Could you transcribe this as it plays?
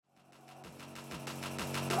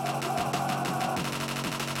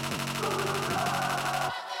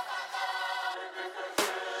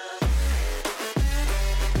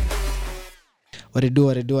What it do?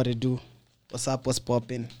 What's up? What's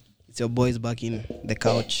popping? It's your boys back in the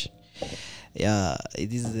couch. Yeah,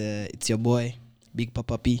 it's your boy, Big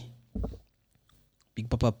Papa P. Big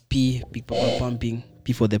Papa pumping,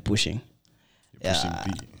 P for the pushing. You're pushing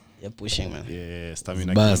P. You're pushing, man. Yeah,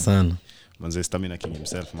 stamina Baya king. sana. Manze stamina king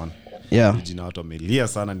himself, man. Yeah. Jina watu wamelia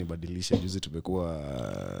sana nibadilishe. Juzi tumekuwa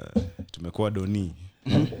doni.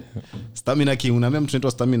 Stamina king, unaambia mtu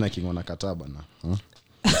anaitwa stamina king wanakataa bana.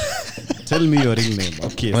 Tell me your real name.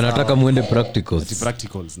 Okay. Wanataka muende practicals.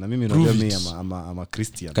 Practicals. Na mimi unajua mimi I'm a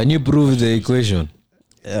Christian. Can you prove the equation?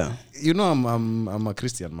 Yeah. You know I'm a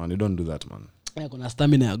Christian, man. You don't do that, man. Yeah, kuna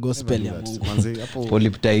stamina ya gospel ya Mungu. Manze hapo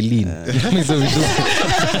Polyptylene.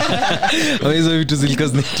 Hizo vitu zilikuwa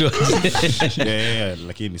zinaitwa. yeah,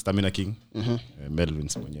 lakini stamina king.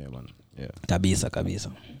 Melvins mwenyewe, man. Yeah.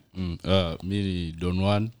 Kabisa. Mimi Don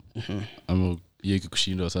Juan. Ama yeye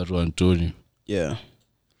kushinda Sato Antonio. Yeah.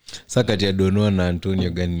 Sasa kati ya Don Juan na Antonio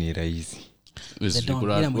gani ni rahisi?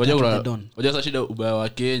 Waja sasa shida ubaya wa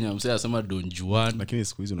Kenya, msee anasema Don Juan. Lakini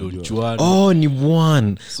siku hizo unajua. Don Juan. Oh, ni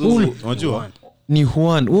Juan. Unajua? Ni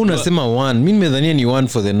Juan. Wewe unasema Juan. Mimi nimedhania ni one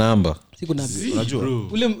for the number. Siku na Unajua?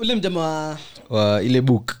 ule mjamaa Wa ile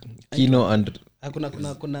book Kino and kuna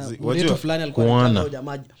mtu fulani alikuwa anaitwa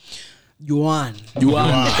jamaa Juan.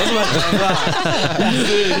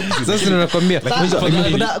 Sasa ninakwambia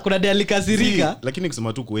Kuna delikasirika. Lakini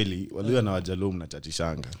kusema tu kweli, walio na wajalom na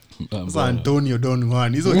chachishanga. Sasa Antonio Don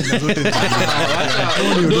Juan, hizo jina zote.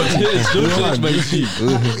 Antonio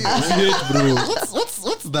bro.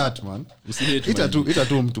 What's that, man? Ita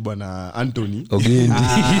tu mtu bana Anthony. Ogeni.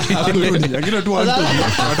 Lakini tu Anthony.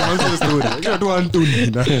 Ataanza story. Lakini tu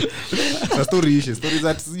Anthony. Na story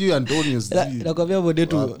that sijui Antonio. Nakwambia bode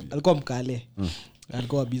tu alikuwa mkale.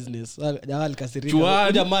 Alikuwa business. Jamaa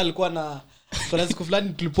alikasirika. Jamaa alikuwa na kuna siku fulani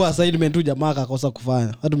tulipoa assignment tu jamaa akakosa kufanya.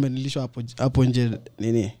 Hata tumenilishwa hapo nje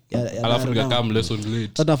nini? Alafu nikakam lesson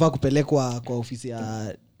late. Sasa tunafaa kupelekwa kwa ofisi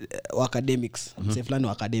ya academics. Mse fulani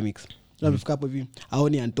wa academics. Tunafika hapo hivi.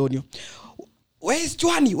 Aoni Antonio. Where's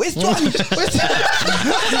Chwani?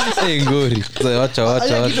 Ngori.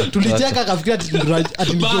 Wacha. Tulicheka akafikiria ati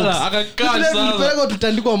ni jokes. Akakaa sana. Tulipeleka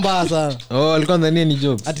tutandikwa mbaya sana. Oh, alikuwa ndani ni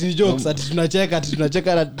jokes. Ati ni jokes, ati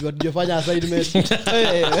tunacheka na tujafanya assignment.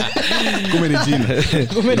 Kumbe ni jina.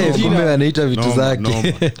 Kumbe anaita vitu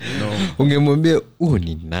zake. No. Ungemwambia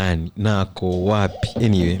ni nani na ako wapi?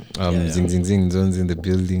 Anyway, zing zones in the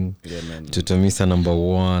building. Yeah, man. Tutamisa number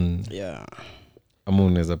 1. Yeah. Ama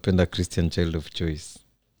unaweza penda Christian child of choice.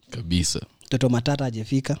 Kabisa. Toto Matata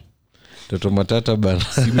hajafika. Toto Matata bana.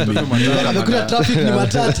 Amekuja traffic ni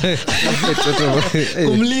Matata.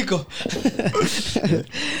 Kumliko.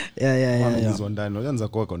 Yeah. Hizo ndani, unaanza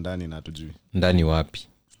kwa ndani na hatujui. Ndani wapi?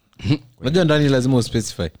 Unajua ndani lazima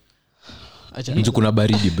uspecify. Acha kuna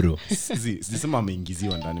baridi bro. Sisema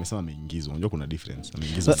ameingiziwa ndani, nimesema ameingizwa. Unajua kuna difference.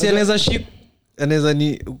 Ameingizwa. Si anaweza ship. Anaweza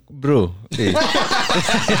ni bro.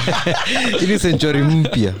 Ini century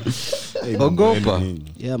mpya. Ogopa.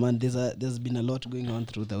 Yeah man, there's been a lot going on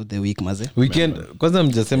throughout the week maze. Weekend kwanza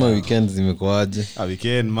mjasema weekend zimekuaje?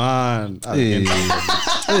 Weekend man.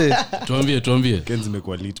 Tuambie. Weekend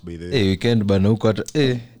zimekuwa lit by the way. Weekend bana huko hata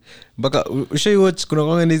mpaka ushai watch kuna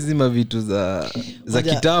kwanga hizi mavitu za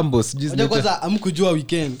kitambo sijui zinaitwa. Kwanza amkujua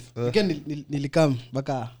weekend. Weekend nilikam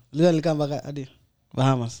mpaka hadi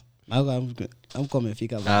Bahamas. Amko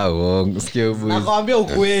amefika bana. Sikia boys. Nakwambia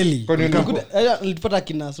ukweli. Nilipata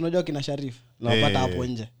kina, unajua kina Sharif. Nawapata hapo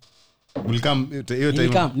nje. Tulikam hiyo time.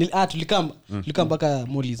 Tulikam mpaka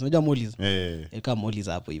Mollies. Unajua Mollies? Tulikam Mollies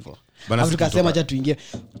hapo hivyo. Hapo tukasema acha tuingie.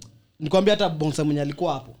 Nikwambia hata bonsa mwenye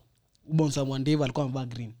alikuwa hapo. Bonsa Mwandevu alikuwa amevaa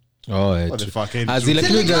green. Azila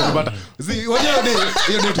kidogo.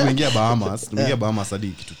 Hiyo ndio tumeingia Bahamas. Tumeingia Bahamas hadi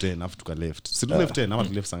kitu 10 afu tuka left. Si tu left 10 ama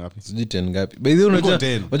tu left sangapi? Sijui 10 ngapi. By the way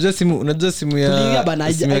unajua simu ya tuliingia bana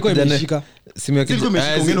haiko imeshika. Simu ya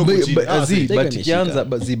kijana. But ikianza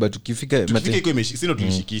but tukifika iko imeshika. Sio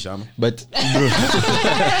tulishikisha ama. But bro.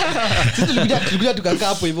 Tulikuja tukakaa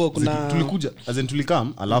hapo hivyo kuna tulikuja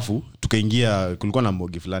tulikam alafu tukaingia kulikuwa na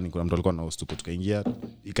mbogi fulani kuna mtu alikuwa na host tukaingia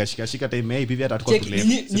ikashika time hivi hata tukao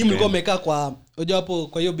left. Ni mlikuwa mmekaa kwa unajua hapo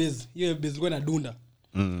kwa hiyo base ilikuwa inadunda.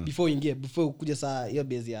 Before kuja saa hiyo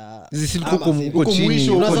base ya huko chini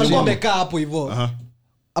unaweza mmekaa hapo hivyo.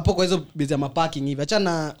 Hapo kwa hizo base ya maparking hivi.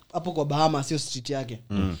 Achana hapo kwa Bahamas sio street yake.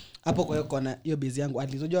 Hapo kwa hiyo base yangu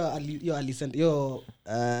unajua hiyo alisend hiyo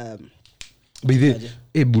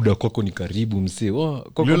buda kwako ni karibu msee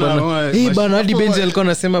kwako bana bana hadi Benji alikuwa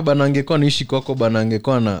anasema bana angekuwa anaishi kwako bana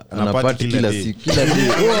angekuwa anapata kila siku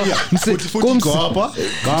msee Siko hapa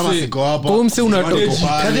kama siko hapa kwa msee unatoka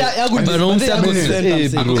bana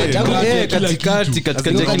msee katikati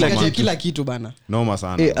kila kitu bana noma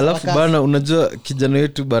sana alafu bana unajua kijana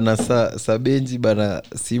wetu bana sa Benji bana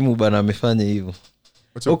simu bana amefanya hivyo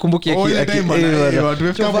ukumbuki simu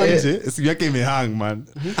yake imehang man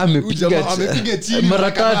amepiga chini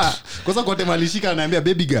mara tatu kwanza kote malishika anaambia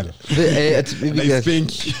baby girl baby girl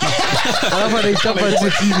spanky alafu anaitapa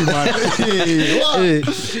chini man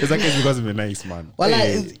exactly because it's nice man wala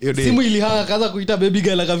simu ilihanga kaza kuita baby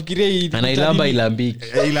girl akafikiria anailamba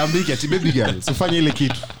ilambiki ati baby girl usifanye ile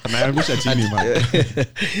kitu anaangusha chini man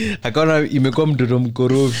akaona imekuwa mtoto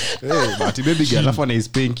mkorofi ati baby girl alafu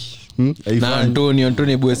anaispanky na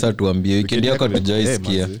Antonio Bwesa tuambie weekend yako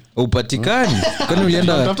tujaisikia upatikani kwani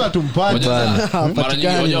ulienda tafuta tumpate mara nyingi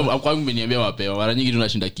unajua kwangu umeniambia mapema mara nyingi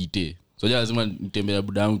tunashinda kite so lazima nitembea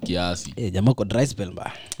buda yangu kiasi jamaa kwa dry spell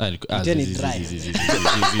ba tena dry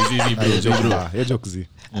hiyo jokes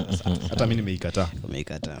hata mimi nimeikataa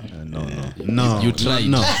no you try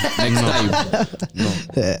next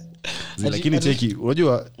time lakini cheki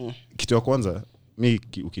unajua kitu ya kwanza mimi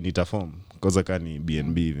ukiniita form kwanza kani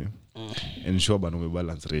BNB hivi ensure bana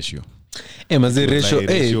umebalance ratio mazee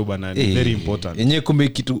ratio bana ni very important yenyewe kumbe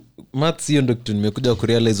kitu maths hiyo ndio kitu nimekuja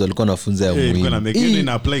kurealize walikuwa nafunza ya muhimu kuna make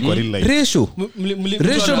na apply kwa real life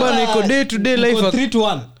ratio bana iko day to day life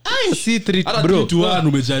 3-1 si 3 bro 2-1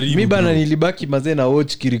 umejaribu mimi bana nilibaki mazee na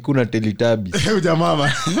watch Kirikou na Teletubbies jamaa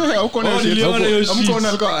bana uko na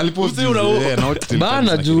alikuwa alipost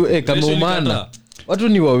bana juu kama umana watu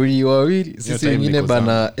ni wawili sisi wengine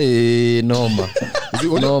bana noma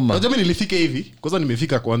unajua mimi nilifika hivi kwanza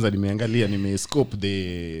nimefika kwanza nimeangalia nimescope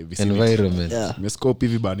the environment nimescope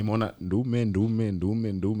hivi bana nimeona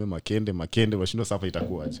ndume makende washindo sasa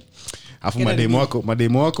itakuwaje afu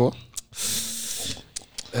mademo wako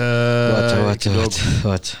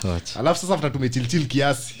wacha alafu sasa after tumechill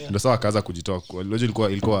kiasi ndio sawa kaanza kujitoa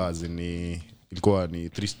ilikuwa ni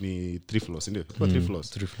 3 floors ndio 3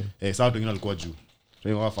 floors sawa wengine walikuwa juu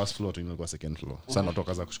Tunawa first floor tu ilikuwa second floor. Sasa ndo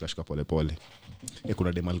tokaza kushika pole pole.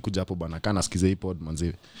 Kuna dema alikuja hapo bana kana sikize hii pod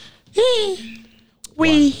manzi.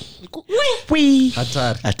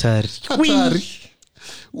 Hatari.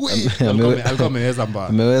 Alikuwa ameweza mbaya.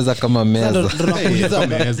 Ameweza kama meza.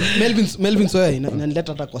 Melvin Soya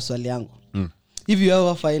inanileta hata kwa swali yangu. If you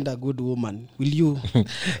ever find a good woman, will you?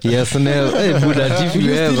 Yes, no. Hey, Buddha, if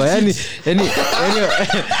you ever.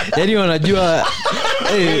 Yani wanajua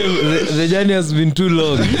the journey has been too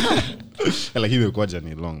long. Like imekuwa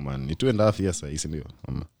journey long man. Ni 2.5 years sasa ndio.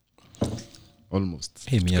 Almost.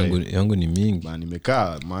 Hey, yangu ni mingi. Man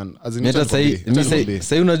nimekaa man. Meta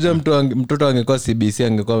sasa unajua mtoto angekuwa CBC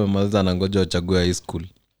angekuwa amemaliza na ngoja achague high school.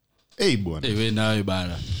 Hey bwana. Wewe nawe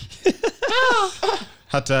bana.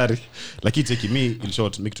 Hatari. Lakini take me in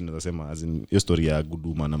short make tunaweza sema as in your story ya good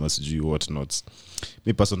woman ama sijui what not.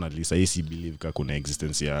 Me personally I believe ka kuna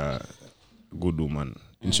existence ya good woman.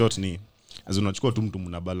 In short ni as unachukua tu mtu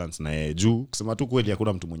mna balance na yeye juu kusema tu kweli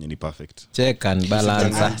hakuna mtu mwenye ni perfect. Check and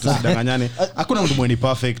balance. Tusidanganyane. Hakuna mtu mwenye ni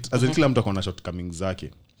perfect. As in kila mtu akona shortcomings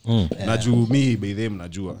zake. Na juu me by them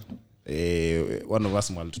najua one of us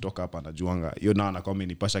mwali tutoka hapa anajuanga hiyo na anakuwa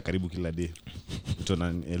amenipasha karibu kila day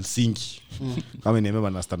utona Helsinki kama niemeba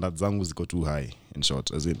na standards zangu ziko too high in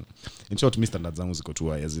short me standards zangu ziko too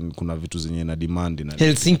high as in kuna vitu zenye na demand na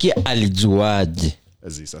Helsinki alijuaje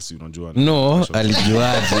sasa unajua no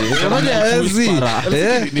alijuaje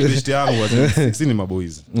ni best yangu si ni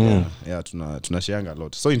maboys yeah tunashareanga a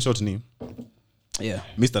lot so in short ni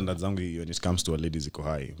me standards zangu when it comes to a ladies ziko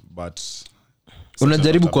high but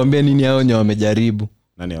unajaribu kuambia nini hao wenye wamejaribu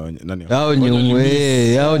nani hao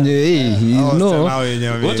nyumwe no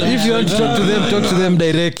if you want to talk to them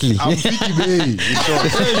directly Amfiki Bay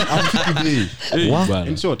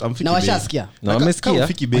in short Amfiki na washasikia na wamesikia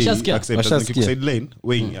Amfiki Bay accept sideline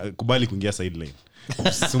wewe kubali kuingia sideline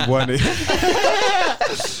sumbuane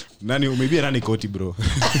nani umeibia nani koti bro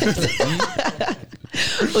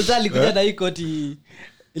Uzali kuja na hii koti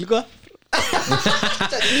ilikuwa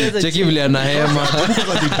cheki vile anahema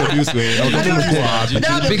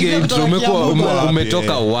piga intro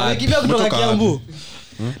umetoka wapi kutoka Kiambu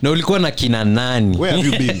na ulikuwa na kina nani where have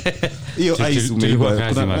you been hiyo ice umeibwa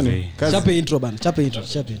kuna nani chape intro bana chape intro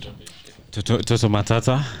Toto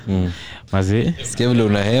matata mazi sikia vile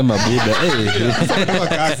unahema buda kwa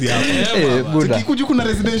kazi hapa buda kuju kuna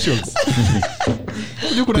residentials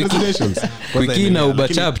kwikina uba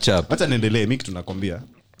chap acha niendelee mimi tunakwambia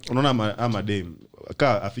unaona ama dem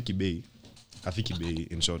ka Afiki Bay afiki bei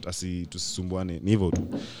in short tusisumbuane ni hivyo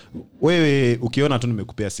tu wewe ukiona tu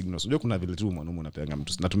nimekupea signals unajua kuna vile tu mwanaume unapeanga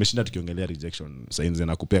mtu na tumeshinda tukiongelea rejection signs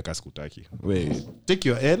na kupea kasi kutaki wewe take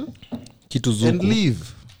your L kitu zuku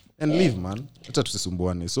and leave man hata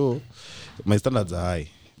tusisumbuane so my standards are high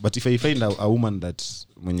but if I find a woman that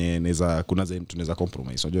mwenye neza kuna tunaweza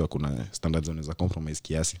compromise unajua kuna standards unaweza compromise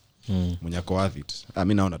kiasi mwenye ako worth it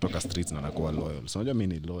mimi naona natoka streets na nakuwa loyal so unajua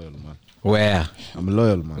mimi ni loyal man where I'm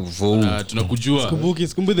loyal man tunakujua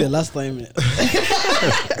sikumbuki the last time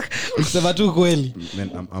ukisema tu kweli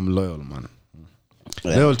man I'm loyal man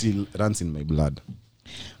loyalty runs in my blood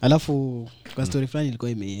alafu kwa story fulani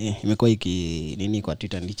ilikuwa imekuwa nini kwa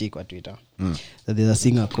Twitter ndichi kwa Twitter that there's a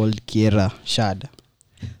singer called Kiera Shad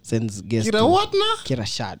sends guests Kiera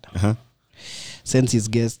Shad sends his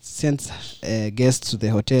guests to the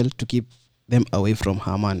hotel to keep them away from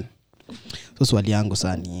her man. So swali yangu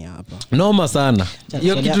sana ni hapa noma sana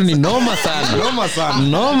hiyo kitu ni noma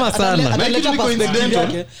sana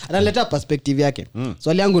analeta perspective yake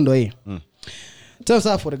swali yangu ndo hii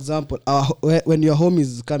so for example when your home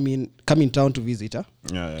is coming town to visit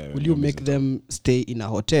will you make them stay in a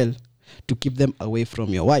hotel to keep them away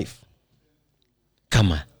from your wife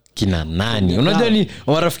kama kina nani unajua ni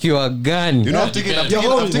marafiki wa gani you know taking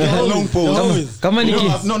a long pause kama ni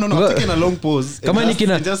taking a long pause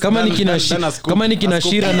kama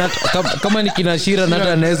ni kina shira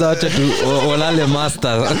na anaweza acha tu walale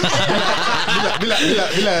master bila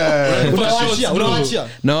unaachia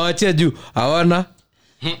na waachia juu hawana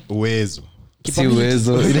uwezo si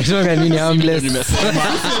uwezo inatoka nini harmless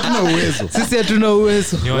sisi hatuna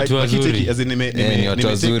uwezo ni watu wazuri ni watu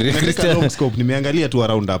wazuri Christian scope nimeangalia tu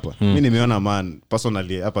around hapa mimi nimeona man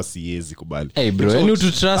personally hapa siwezi kubali hey bro yani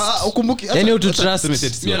to trust ukumbuki yani to trust mimi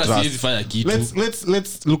siwezi fanya kitu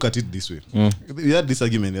let's look at it this way we had this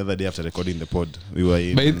argument the other day after recording the pod we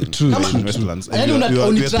were in Westlands and we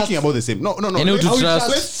were talking about the same no yani to trust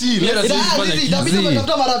let's chill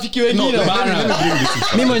tafuta marafiki wengine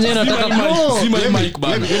mimi mwenyewe nataka let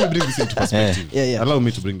me bring this into perspective allow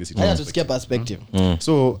me to bring this into perspective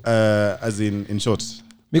so as in short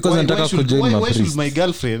because nataka kujoin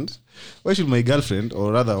why should my girlfriend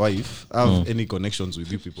or rather wife have any connections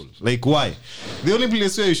with you people like why the only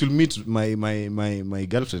place where you should meet my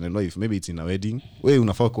girlfriend and wife maybe it's in a wedding wewe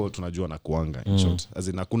unafaa kwa tunajua na kuanga in short as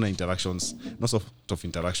in hakuna interactions no sort of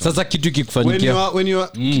interaction sasa kitu kikufanyikia when you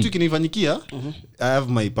kitu kinifanyikia I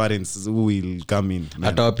have my parents who will come in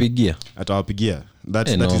atawapigia that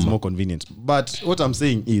is more convenient but what I'm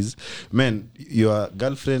saying is man your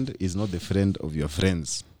girlfriend is not the friend of your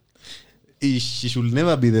friends she should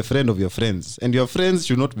never be the friend of your friends and your friends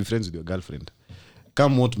should not be friends with your girlfriend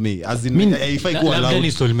come what may as in if I go allow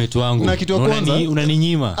ni soulmate wangu na kitu kwanza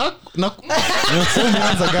unaninyima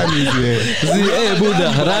unaanza gani hivi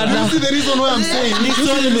buda rada this is the reason why I'm saying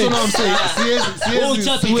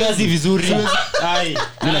uchapi kazi vizuri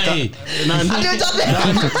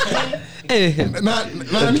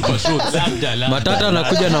matata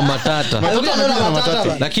anakuja na matata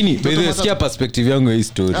lakini by sikia perspective yangu ya hii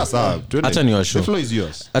story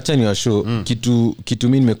acha ni washow kitu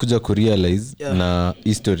mimi nimekuja kurealize na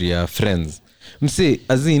history ya friends mse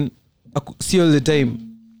azin see all the time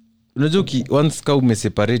unajua once ka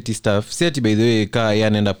umeseparate stuff si ati by the way ka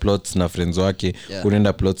yanaenda plots na friends wake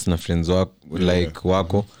unaenda plots na friends wako like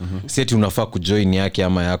wako si ati unafaa kujoin yake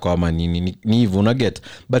ama yako ama nini ni hivyo una get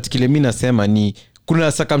but kile mimi nasema ni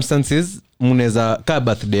kuna circumstances mnaweza ka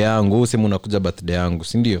birthday yangu useme unakuja birthday yangu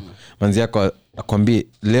si ndio manzi yako akwambie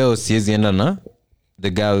leo siwezi enda na the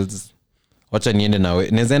girls wacha niende na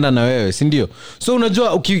wewe naweza enda na wewe si ndio so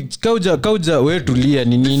unajua ukikauja wewe tulia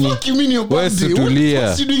ni nini wewe tulia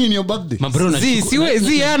what you doing in your birthday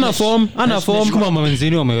si ana form kama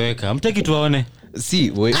mamenzeni wameweka hamtaki tuwaone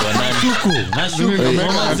si wewe nashuku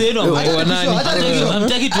mamenzeni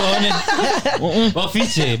hamtaki tuwaone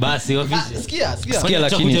wafiche sikia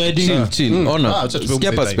lakini chill ona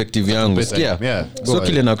sikia perspective yangu sikia so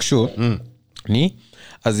kile nakushow ni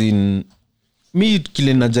as in mi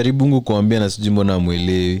kile najaribu kuambia na sijui mbona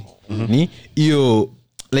muelewi ni hiyo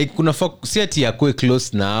like kuna si ati yakue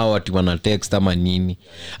close na hao watu wana text ama nini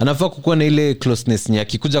anafaa kukuwa na ile closeness ni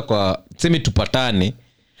akikuja kwa sema tupatane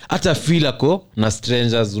hata feel ako na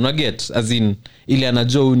strangers una get as in ile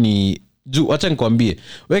anajua ni juu acha nikwambie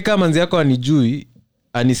wewe kama manzi yako anijui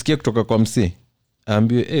anisikie kutoka kwa msee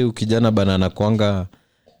aambie ukijana bana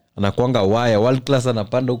anakuanga waya world class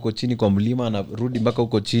anapanda huko chini kwa mlima anarudi mpaka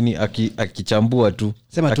huko chini akichambua tu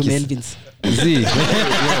sema tu Melvins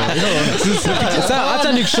sasa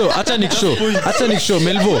acha nikushow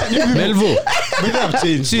Melvo But I've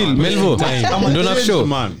changed. Chill, man. Melvo. I'm a Ndo changed nakushow.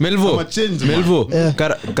 man. Melvo. I'm a changed Melvo.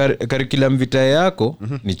 Curriculum vitae yako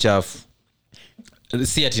ni chafu.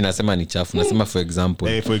 Si ati nasema ni chafu, nasema for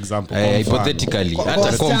example. For example. Hypothetically. Kwa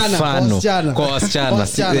Hata kwa mfano. Kwa wasichana.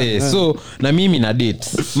 So, na mimi na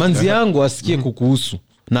dates. Manzi yangu asikie kukuhusu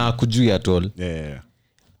na akujui at all. Yeah.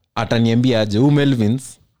 Ataniambia aje,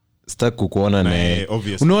 Melvins sitaki kukuona naye.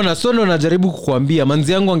 Unaona, so ndo najaribu kukuambia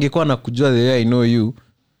manzi yangu angekuwa nakujua the way I know you,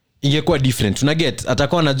 ingekuwa different. Una get,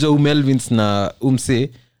 atakuwa anajua Melvins na umse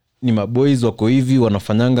ni maboys wako hivi,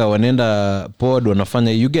 wanafanyanga, wanaenda pod,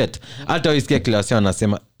 wanafanya, you get. Hata wisikia klasi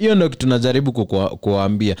wanasema, hiyo ndio kitu najaribu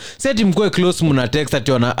kuwaambia. Si ati mkoe close muna text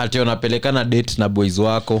ati wanapelekana date na boys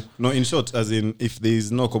wako. No, in short, as in if there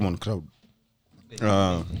is no common crowd.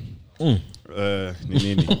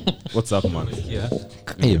 Nini? What's up, man?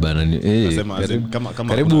 Bana ni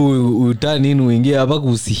karibu uta nini uingie hapa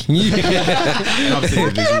kusinyi.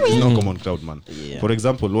 No common crowd, man. For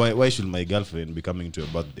example, why should my girlfriend be coming to your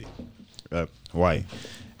birthday? Why?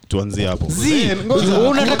 Tuanzie hapo.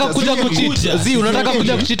 Unataka kuja kucheat? Unataka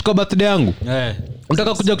kuja kucheat kwa birthday yangu?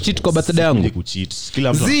 Unataka kuja kucheat kwa birthday yangu?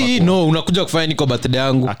 Kila mtu no, unakuja kufanya nini kwa birthday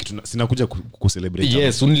yangu? Sinakuja ku-celebrate.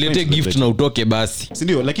 Yes, unilete gift na utoke basi. Si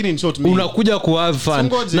ndio, lakini in short unakuja ku have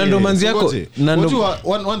fun. Na ndo manzi yako.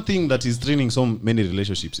 One thing that is draining so many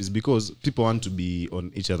relationships is because people want to be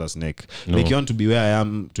on each other's neck. No. Like you want to be where I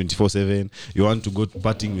am 24/7. You want to go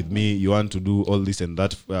partying with me. You want to do all this and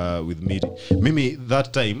that with me. Mimi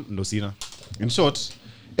that time ndo sina. In short,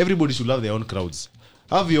 everybody should have their own crowds.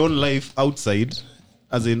 Have your own life outside,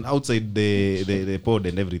 as in outside the pod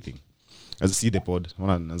and everything. As you see the pod,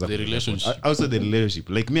 the relationship. Outside the relationship.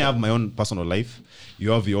 Like me, I have my own personal life.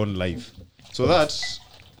 You have your own life. So that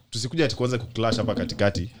tusikuja ati kwanza kuclash hapa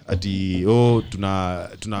katikati ati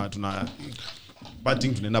tuna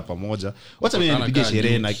partying tunaenda pamoja. Wacha mimi nipige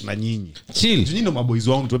sherehe na nyinyi. Chill. Nyinyi ndo maboys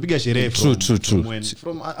wangu tupiga sherehe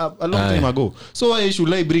from a long time ago. So why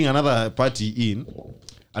should I bring another party in?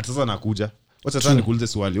 Sasa nakuja. Wacha tani kuulize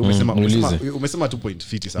swali. Umesema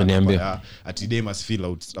 2.50 sana. Ati they must feel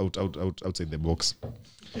outside the box.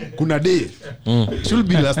 Kuna day should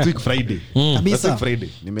be last week Friday. Last week Friday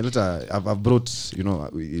nimeleta I've brought, you know,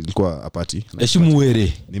 ilikuwa a party.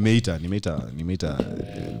 Eshimuwere. Nimeita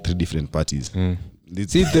 3 different parties.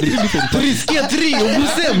 Si 3 sikia 3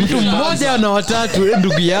 ubuse mtu mmoja na watatu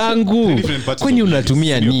ndugu yangu. Kwani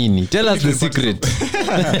unatumia nini? Tell us the secret.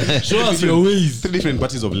 Show us your ways. 3 different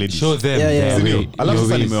parties of ladies. Show them. Alafu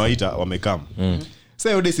sasa nimewaita wamekam. Sasa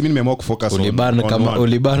hiyo day mimi nimeamua kufocus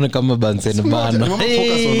Ulibana kama Bansen bana. Nimeamua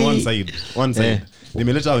focus on one side.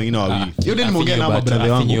 Nimeleta wengine wawili. Hiyo day nimeongea na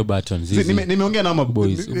brother wangu. Nimeongea na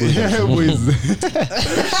boys.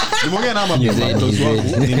 Nimeongea na brothers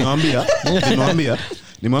wangu.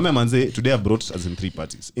 Nimeambia manze today I brought as in 3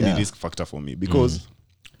 parties. Any risk factor for me because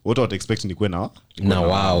what I would expect ni kuwe na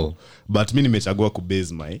wow. But mimi nimechagua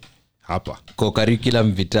kubase my hapa. Kwa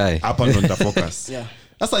curriculum vitae. Hapa ndo nita focus.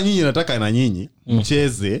 Sasa nyinyi nataka na nyinyi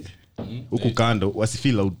mcheze huku kando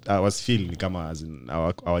wasifeel ni kama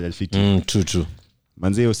hawajafiki. True.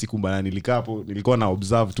 Manze hiyo siku bana nilikaa hapo nilikuwa na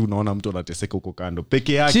observe tu naona mtu anateseka huko kando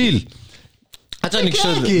peke yake. Chill. Acha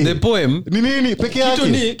nikishow the poem. Ni nini peke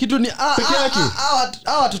yake? Kitu ni peke yake.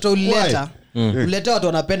 Hawa tutauleta. Uleta watu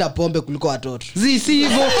wanapenda pombe kuliko watoto. Si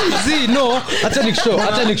hivyo. No, acha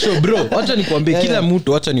nikishow bro. Acha nikwambie kila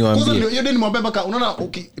mtu, acha niwaambie. Hiyo ndio nimwambia mpaka unaona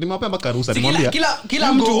nimwambia mpaka ruhusa nimwambia.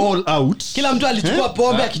 Kila mtu all out. Kila mtu alichukua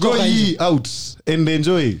pombe akitoka nje. Go out and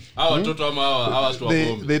enjoy. Hawa watoto ama hawa watu wa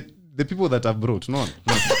pombe. The people that have brought no.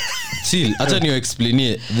 Chill, acha niyo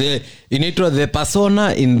explainie. Inaitwa the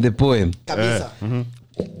persona in the poem. Kabisa.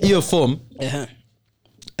 Hiyo form.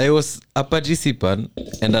 I was a participant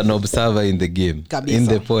and an observer in the game. Kabisa. In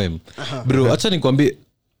the poem. Bro, acha nikwambie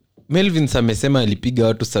Melvin amesema alipiga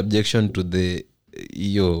watu subjection to the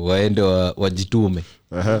hiyo waende wajitume.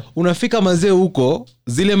 Unafika mazee huko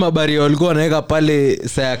zile mabari walikuwa wanaweka pale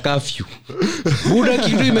saa curfew. Buda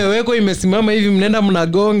kitu imewekwa imesimama hivi mnaenda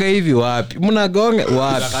mnagonga hivi wapi? Mnagonga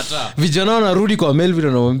wapi? Vijana wanarudi kwa Melvin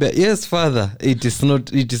wanamwambia, "Yes father,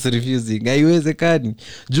 it is refusing." Haiwezekani.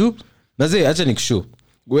 Juu mazee acha nikushow.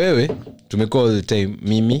 Wewe tumekuwa all the time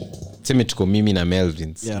mimi na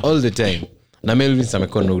Melvin all the time. Na Melvin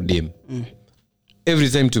amekuwa na udem. Every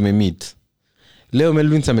time tumemeet. Leo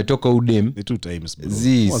Melvin ametoka udem 2 times bro.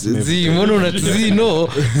 Mbona unatuzi no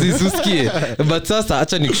zisusikie. But sasa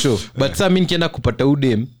acha nikushow. But sasa mimi nikienda kupata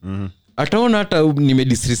udem ataona hata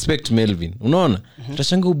nimedisrespect Melvin, unaona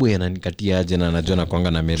utashanga uboy ananikatia aje na anajua na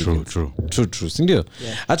kwanga na Melvin. True si ndio?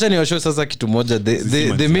 Acha niwashow sasa kitu moja,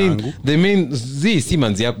 the main si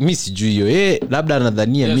manzi yako, mimi sijui hiyo labda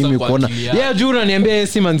anadhania mimi kuona juu unaniambia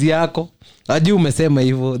si manzi yako, aje umesema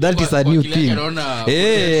hivyo, that is a new thing.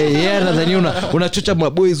 Anadhania unachocha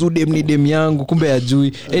maboys udem ni dem yangu, kumbe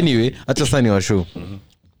ajui. Anyway, acha sasa niwashow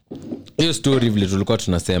hiyo story vile tulikuwa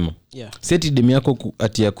tunasema. Seti dem yako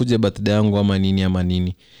ati akuje birthday yangu ama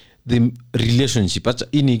nini, the relationship, acha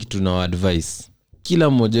ini kitu na advice kila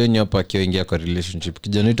mmoja wenu hapa akiingia kwa relationship,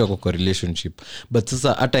 kijana wetu ako kwa relationship, but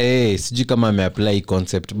sasa hata yeye sijui kama ameapply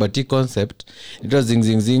concept, but hii concept it was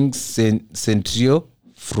zing centrio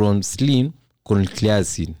from slim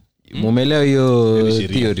conclasin. Mumeelewa hiyo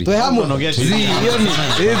theory?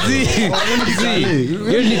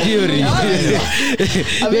 Hiyo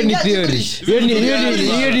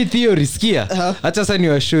ni theory. Sikia, acha sasa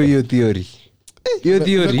niwashow hiyo theory. Hiyo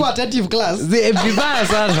theory kwa attentive class vibaya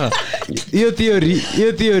sana. Hiyo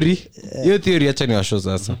theory acha niwashow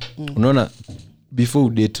sasa. Unaona, before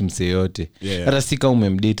udate mse yote, hata sika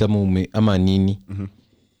umemdate ama nini,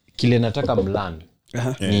 kile nataka mlan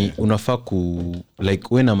ni unafaa like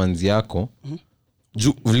wewe na manzi yako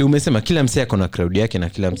vile umesema kila mse ako na crowd yake na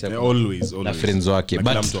kila mse always na friends wake,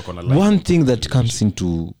 but one thing that comes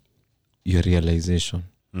into your realization,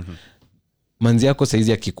 manzi yako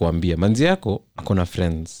saizi akikwambia, manzi yako ako na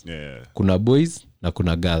friends, kuna boys na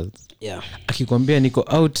kuna girls, akikwambia niko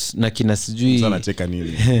out na kina sijui sana cheka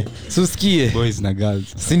nini susikie boys na girls,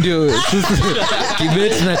 si ndio?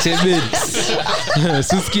 Kibet na chebet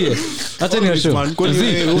susikie. Acha ni show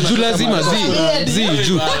juu lazima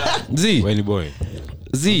zi when boy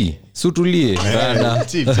sutulie rada.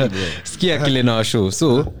 Sikia kile na show.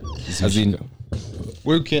 So azin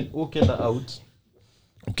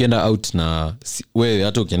ukienda out na wewe,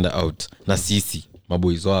 hata ukienda out na sisi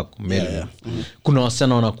maboys wako kuna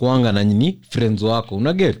wasichana wanakuanga na nyinyi friends wako,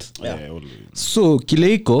 una get? So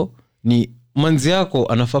kile iko ni manzi yako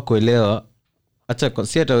anafaa kuelewa, acha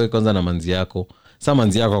si hata wewe kwanza na manzi yako. Sasa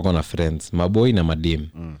manzi yako ako na friends maboy na madem.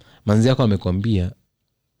 Manzi yako amekwambia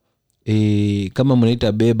kama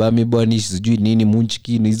mnaita beba ami bwani sijui nini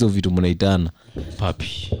munchiki ni hizo vitu mnaitana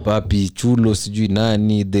papi chulo sijui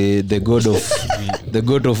nani the god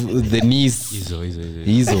of the knees,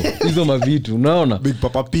 hizo mavitu, unaona? Big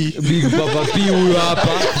Papa P huyo hapa,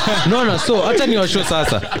 unaona? So acha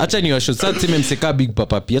niwashow sasa tuseme mseka Big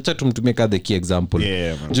Papa P, acha tumtumie ka the key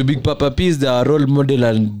example. Big Papa P is the role model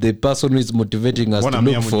and the person who is motivating us to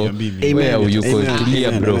look for where you go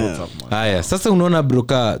clear bro. Haya sasa unaona bro,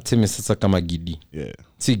 ka tuseme sasa kama Gidi,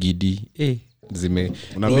 si Gidi zime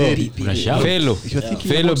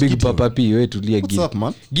fellow Big Papa P, wewe tulia Gidi.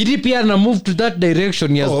 Gidi pia na move to that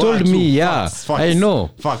direction, he has told me facts. I know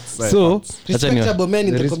facts, so respectable men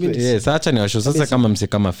in the community. Yes, acha niwashow sasa kama mse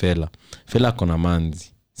kama Fela akona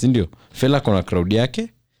manzi, si ndio? Fela akona crowd yake,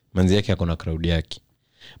 manzi yake akona crowd yake.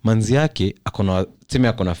 Manzi yake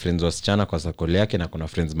akona friends wasichana kwa circle yake na akona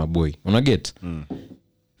friends maboy, una get?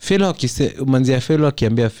 Fela manzi ya Fela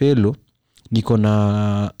akiambia Fela niko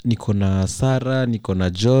na Sara, niko na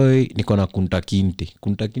Joy, niko na Kunta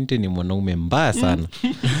Kinte ni mwanaume mbaya sana.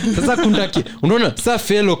 Sasa unaona sasa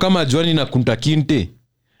Felo kama Joani na Kunta Kinte,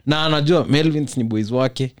 na anajua Melvins ni boys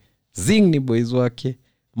wake, Zing ni boys wake,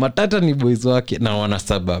 Matata ni boys wake, na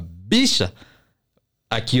wanasababisha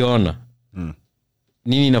akiona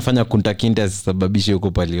nini inafanya Kunta Kinte asisababishe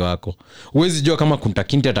huko pali wako. Huwezi jua kama Kunta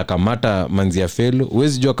Kinte atakamata manzi ya Felo,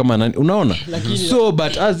 huwezi jua kama nani, unaona? So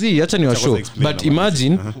but acha ni washow, but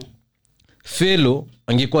imagine Felo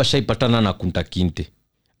angekuwa shaipatana na Kunta Kinte,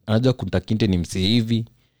 anajua Kunta Kinte ni mse hivi,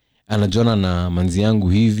 anajuana na manzi yangu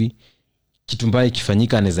hivi, kitu mbaya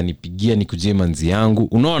ikifanyika anaweza nipigia nikujie manzi yangu,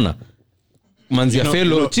 unaona? Manzi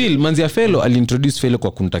ya Felo alintroduce Felo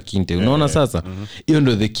kwa Kunta Kinte, unaona? Sasa hiyo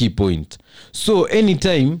ndio the key point. So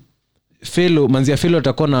anytime manzi ya Felo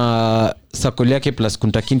atakuwa na circle yake plus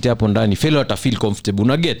Kunta Kinte hapo ndani, Felo atafeel comfortable,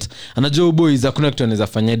 una get? Anajua boys hakuna kitu anaweza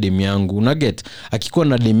fanya dem yangu, una get? Akikuwa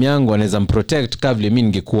na dem yangu anaweza mprotect kabla mimi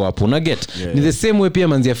ningekuwa hapo, una get? Ni the same way pia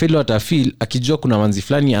manzi ya Felo atafeel akijua kuna manzi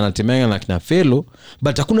fulani anatemea na kina Felo,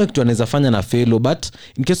 but hakuna kitu anaweza fanya na Felo, but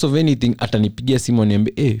in case of anything atanipigia simu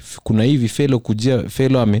niambie kuna hivi Felo kujia,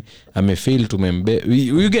 Felo amefail tumembe,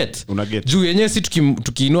 you get? Juu yenyewe si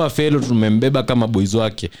tukiinua Felo tumembeba kama boys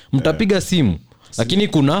wake, mtapiga simu. Lakini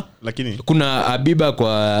kuna Abiba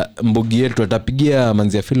kwa mbogi yetu atapigia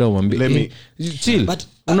manzi ya Felo amwambie chill.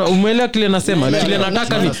 Umeelewa kile nasema? Kile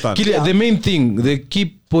nataka ni the main thing, the key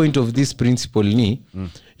point of this principle ni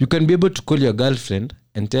you can be able to call your girlfriend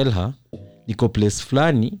and tell her niko place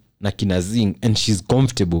fulani na kina Zing and she's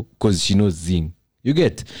comfortable because she knows Zing. You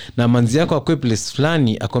get? Na manzi yako akwe place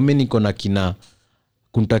fulani akwambia niko na kina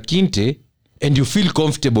Kunta Kinte and you feel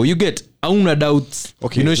comfortable. You get? Hauna doubts.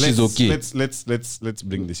 Okay, you know she's okay. Let's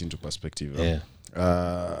bring this into perspective. Yeah.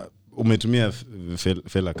 Umetumia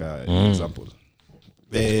fela ka example.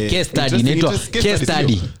 Case study inaitwa case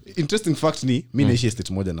study. Interesting fact ni mimi naishi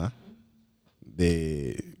estate moja na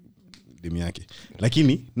demi yake.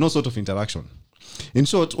 Lakini no sort of interaction. In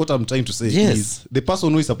short, what I'm trying to say is the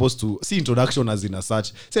person who is supposed to see introduction as in a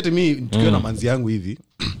such. Say to me, tukiwa na manzi yangu hivi,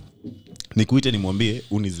 nikuite nimwambie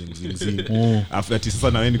uni zing. After ati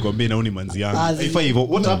sasa na wewe nikwambie na uni manzi yangu. If I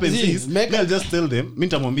what happens is, I'll just tell them, mimi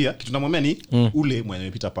nitamwambia, kitu namwambia ni ule mwenye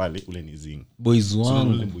amepita pale, ule ni Zing. Boys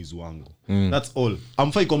wangu. Ule boys wangu. That's all.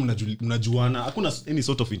 Amfai kama mnajuana, hakuna any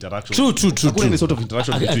sort of interaction. True. Hakuna any sort of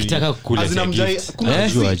interaction between. Akitaka kukuletea gift.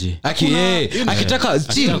 Ajuaje? Akitaka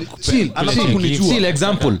chill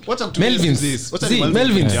example.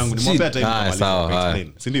 Melvin's yangu nimwambia hata sawa.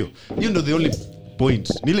 Si ndio? You know the only point.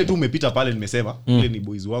 Nile tu umepita pale nimesema, ile ni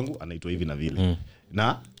boys wangu anaitwa hivi na vile.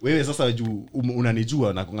 Na wewe sasa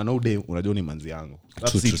unanijua na kungana ude unajua ni manzi yangu.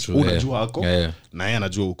 That's it. Unajua hako na yeye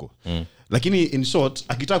anajua huko. Lakini in short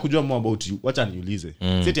akitaka kujua more about you wacha niulize.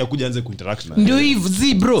 Seti akuja anze kuinteract na. Ndio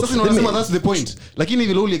hivi bro. Sasa unasema that's the point. Lakini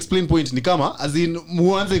vile uli explain point ni kama as in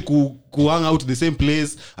muanze kuhang out the same place,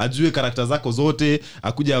 ajue character zako zote,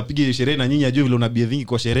 akuja apige sherehe na nyinyi ajue vile una behaving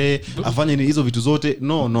kwa sherehe, afanye hizo vitu zote.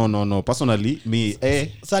 No. Personally me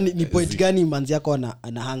sasa ni point gani manzi yako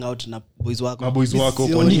ana hang out na boys wako? Na boys wako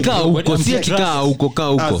kwa nini kaa huko? Si kaa huko.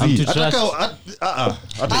 Sasa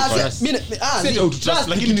trust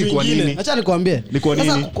lakini ni kwa nini? Acha nikwambie. Ni kwa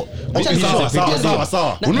nini?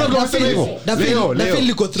 Sawa. Unaona kama hivyo? Leo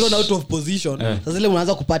niko thrown out of position. Sasa ile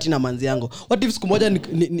unaanza kupati na manzi yangu. What if siku moja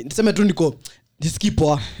niseme tu niko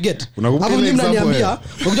diskipoa. Get. Hapo mimi mnaniambia,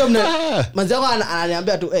 ukija manzi yangu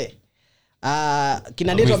ananiambia tu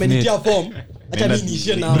kina ndio amenitia form. Acha mimi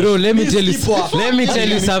niishie na. Bro, let me tell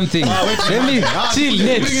you something. Let me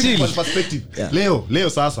chill. Perspective. Leo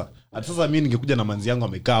sasa sasa mimi ningekuja na manzi yangu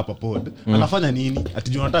amekaa hapa pod anafanya nini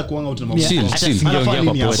atijua nataka kuanga out na mambo chill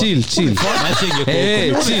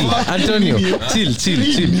Antonio chill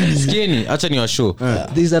sikieni acha ni wa show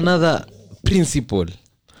there is another principle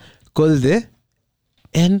called the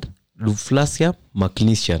end Luflasia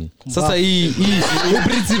Macnician. Sasa hii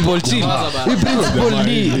principle chill. Hii principle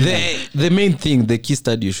ni the main thing, the key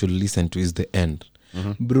study you should listen to is the end.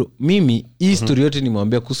 Bro, mimi hii story yote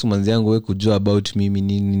nimwambia kuhusu manzi yangu wewe kujua about mimi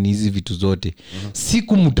ni hizi vitu zote.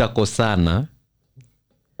 Siku mtakosana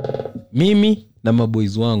mimi na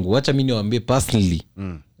maboys wangu, acha mimi niwaambie personally.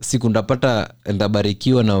 Siku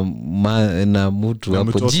ndabarikiwa na mtu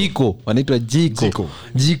hapo jiko, wanaitwa jiko.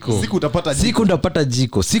 Siku ndapata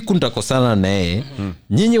jiko. Siku nitakosana na yeye.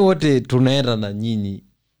 Nyinyi wote tunaenda na nyinyi.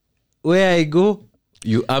 Where I go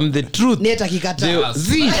you am the truth. Neta kikataa.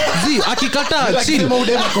 Akikataa chill.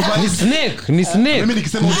 Ni snake. Mimi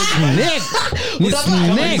nikisema ni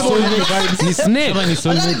snake.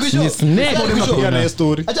 Kuna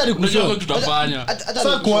story. Acha nikushow tutafanya.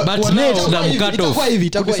 But net na mkato.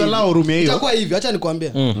 Itakuwa hivi. Acha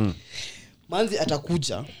nikwambie. Manzi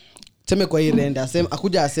atakuja. Sema kwa hii renda,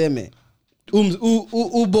 akuja aseme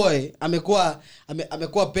boy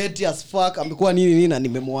amekuwa petty as fuck, amekuwa nini na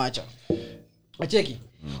nimemwacha. Acheki.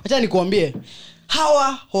 Acha nikwambie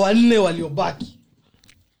hawa wanne waliobaki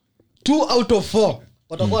 2 out of 4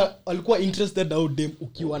 walikuwa interested na dem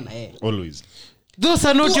ukiwa na yeye. Always. Those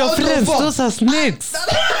are not your friends, those are snakes.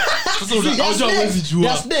 Sasa unawezi jua.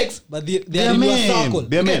 They are snakes but they are in your circle.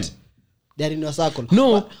 They are in your circle.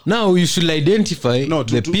 No, now you should identify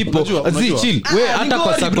the people. Chill. Wewe hata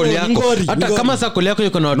kwa circle yako. Hata kama circle yako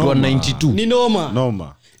iko na watu 192. Ni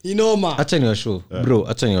noma. Acha ni washow. Bro,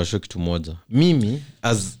 acha ni washow kitu moja. Mimi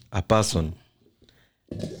as a person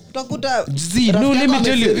utakuta no, let me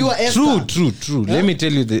tell you true. Let me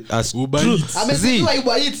tell you the as amesifiwa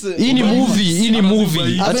Ubaits. Hii ni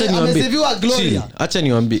movie. Acha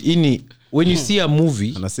niwaambie ini when you see a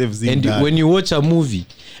movie and when you watch a movie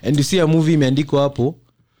and you see a movie imeandikwa hapo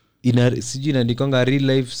sijui inaandikanga real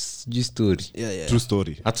life story. True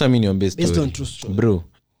story. Acha mimi niombe story. Bro,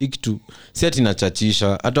 ikitu si ati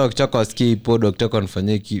nachachisha. Hata wakitaka wasikie pod wakitaka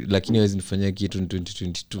wanifanyie lakini hawezi nifanyia kitu in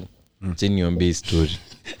 2022. Cheni niombe story.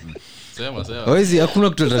 Sema. Hawezi, hakuna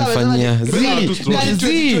kitu atanifanyia. Bro,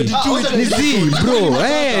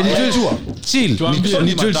 chill.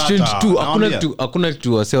 Ni 2022. Hakuna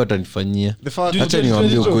kitu wase watanifanyia. Acha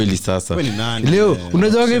niwaambie ukweli sasa. Leo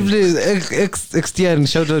unajua vile XTN,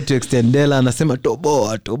 shout out to XTNdela anasema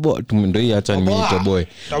toboa. Ndio hii acha ni toboe.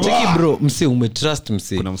 Cheki bro, mse umetrust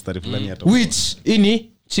mse. Kuna mstari fulani hata. Which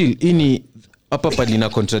ini chill ini hapa palina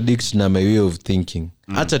contradict na my way of thinking.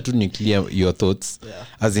 Acha tu ni clear your thoughts.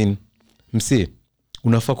 As in msi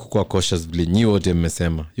unafaa kuwa cautious vile nyi wote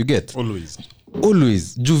mmesema. You get?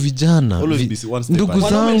 Always juu vijana ndugu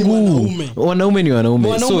zangu wanaume ni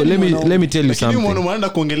wanaume. So let me tell you something. Lakini mwana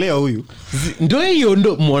kuongelea huyu ndio hiyo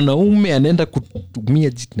ndo mwanaume anaenda kutumia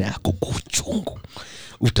jina yako kwa uchungu.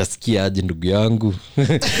 Utasikia aje ndugu yangu?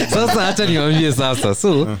 Sasa acha niwaambie sasa.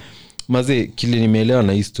 So maze kile nimeelewa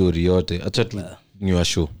na hii story yote, acha tu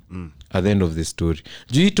niwashow at the end of the story.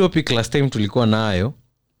 Juu hii topic last time tulikuwa nayo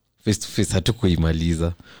face to face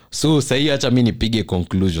hatukuimaliza. So sasa acha mimi nipige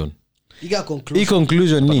conclusion. Hii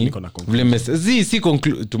conclusion ni vile si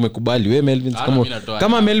tumekubali wewe Melvin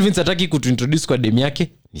kama Melvin hataki kutuintroduce kwa dem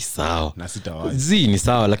yake ni sawa na sitawazi ni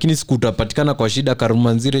sawa, lakini siku utapatikana kwa shida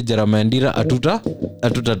Karumanzire Jaramandira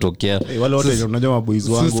atutatokea wale wote unajua maboys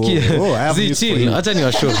wangu chill acha ni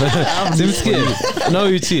washow simsikie.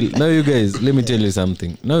 Now you guys let me tell you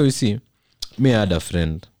something. Now you see me I had a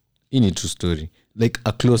friend in a true story, like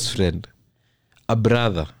a close friend, a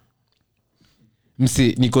brother.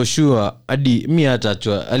 Msi niko sure hadi mimi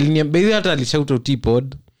atachwa aliniambia hata alishout out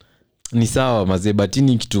pod ni sawa mazee,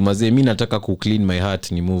 batini kitu mazee mimi nataka ku clean my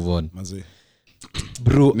heart ni move on mazee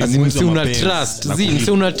bro. Azimsi una trust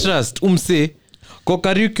msi una trust umse kwa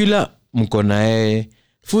curriculum mko naye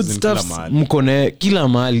foodstuffs mko naye kila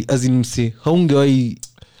mahali azimsi haungewahi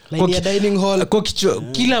like dining hall kwa kichwa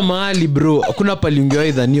kila mahali bro. Hakuna pale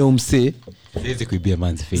ungewahi dhania umse siwezi kuibia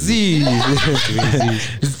man's face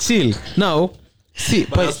chill now. See,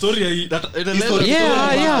 but story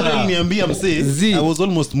yeah. Niambia msee I was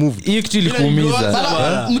almost moved. Hiyo kitu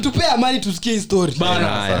ilikuumiza. Mtupe amani tusikie story.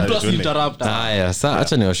 Mtu asinterrupt. Haya, sasa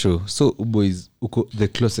acha niwashow. So boys, uko the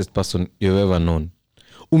closest person you ever known.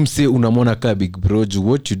 Umse unamwona ka big bro,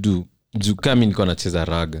 what you do? Kama niko nacheza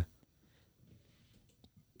raga.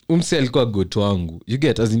 Umse alikuwa goto wangu. You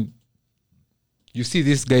get as in you see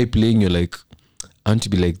this guy playing, you're like I want to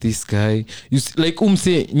be like this guy. You see, like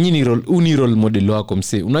umse nyini role model wako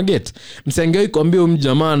mse. Unaget? Mse angewahi kuambia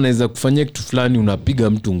jamaa anaweza kufanyia kitu fulani unapiga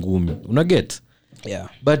mtu ngumi. Unaget? Yeah.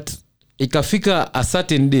 But ikafika a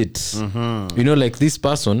certain date. You know like this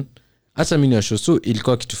person hata mimi na show so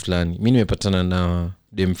ilikuwa kitu fulani. Mimi nimepatana na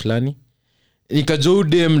dem fulani. Nikajua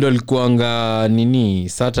dem ndo alikuanga nini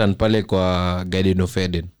Satan pale kwa Garden of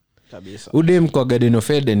Eden. Kabisa. Udem kwa Garden of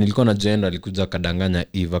Eden nilikuwa na jenda alikuja kadanganya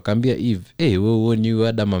Eve akamwambia Eve wewe ni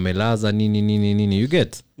Adam amelaza nini you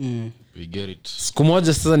get we get it. Siku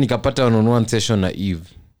moja sasa nikapata one session na Eve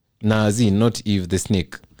na not Eve the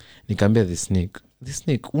snake. Nikamwambia the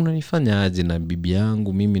snake unanifanya aje na bibi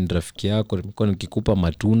yangu mimi ni rafiki yako nilikuwa nikikupa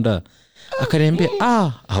matunda. Akaniambia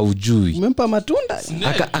haujui umempa matunda.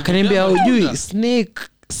 Akaniambia haujui snake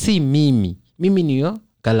si mimi ni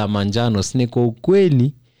Kalamanjano. Snake kwa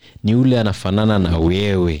ukweli ni ule anafanana na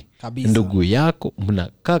wewe kabisa. Ndugu yako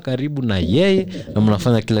mnakaa karibu na yeye na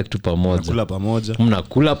mnafanya kila kitu pamoja.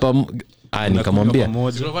 Mnakula pamoja.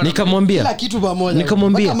 Nikamwambia kila kitu pamoja.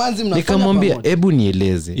 Nikamwambia hebu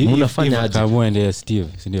nieleze mnafanya aje kamwende Steve,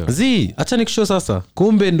 si ndio? Acha nikushow sasa.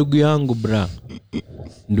 Kumbe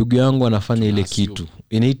ndugu yangu anafanya ile kitu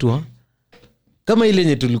inaitwa kama ile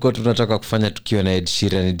yenye tulikuwa tunataka kufanya tukiwa na Ed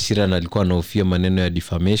Sheeran alikuwa anahofia maneno ya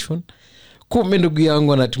defamation. Kumbe ndugu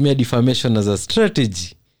yangu anatumia defamation as a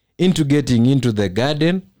strategy into getting into the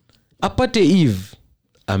garden. Apate Eve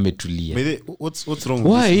ametulia. What's wrong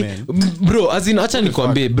with this man? Bro, as in acha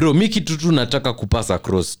nikwambie bro, mimi kitu tu nataka kupass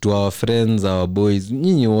across to our friends, our boys,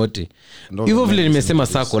 nyinyi wote. Hivyo vile nimesema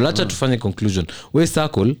circle, acha tufanye conclusion. We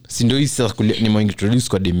circle, si ndio hii circle ni introduce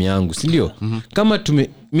kwa dem yangu, si ndio? Kama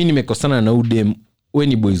mimi nimekosana na udem, we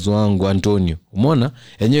ni boys wangu Antonio. Umeona?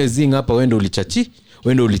 Yenyewe zinga hapa wewe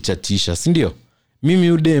ndio ulichatisha, si ndio?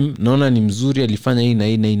 Mimi udem naona ni mzuri alifanya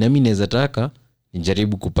hii na mimi naweza taka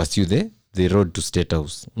nijaribu kupursue the road to state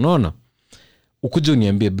house. Unaona? Ukuje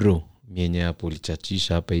uniambie bro, mimi hapo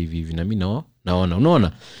ulichatisha hapa hivi na mimi naona.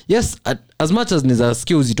 Unaona? Yes, as much as niza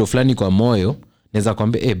sikia uzito fulani kwa moyo, naweza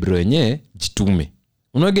kwambia bro yenyewe jitume.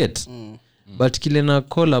 Una get? But kile na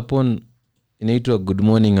call upon inaitwa Good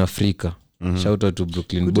Morning Africa. Shout out to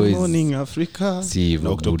Brooklyn Good Boys. Good morning Africa. Si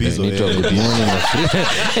Good Morning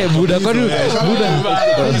Africa.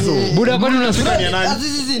 Buda kwani unasikia?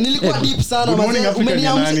 Sisi nilikuwa deep sana mazee.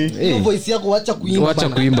 Umeniamsha voice yako acha kuimba. Acha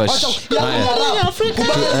kuimba.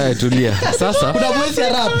 Tulia. Sasa kuna voice ya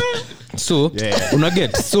rap. So una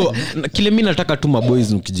get. So kile mimi nataka tu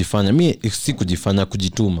maboys mkijifanya. Mimi si kujifanya,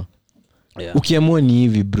 kujituma. Ukiamua ni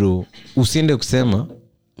hivi bro, usiende kusema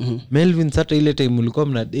Melvin hata ile time ulikuwa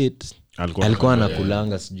mna date alikuwa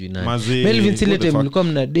anakulanga sijui nani Mazee, Melvin sile what the time fuck? mlikuwa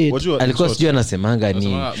mna date Wajua, alikuwa in sijui anasemanga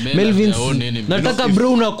nini Anasema, Melvin men have their own nataka enemy.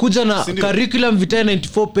 bro unakuja na Sindio? curriculum vitae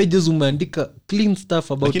 94 pages umeandika clean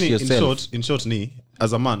stuff about Lakini yourself in short ni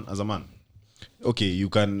as a man okay you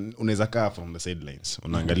can unaweza kaa from the sidelines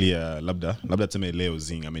unaangalia labda tuseme leo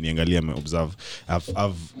Zing ameniangalia ameobserve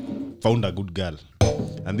I've found a good girl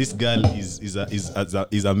and this girl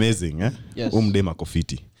is amazing Yes. Umdema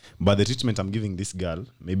kofiti but the treatment I'm giving this girl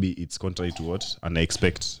maybe it's contrary to what and I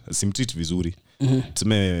expect simtreat vizuri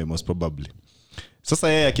tuseme most probably sasa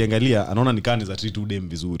yeye akiangalia anaona ni kani za treat udem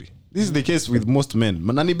vizuri. This is the case with most men.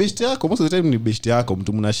 Na ni best yako most of the time ni best yako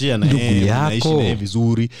mtu mnashare na yeye unaishi na yeye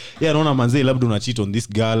vizuri. Yeye anaona manzee labda una cheat on this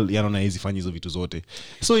girl, yeye anaona hizi fanya hizo vitu zote.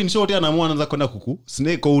 So in short yeye anaamua anaanza kwenda kuku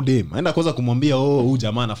snake udem. Aenda kwanza kumwambia huyu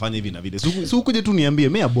jamaa anafanya hivi na vile. So ukuje tu niambie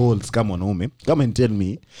me balls kama wanaume. Come and tell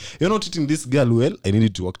me you're not treating this girl well. I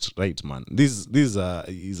need to act right man. This is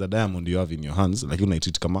a diamond you have in your hands like you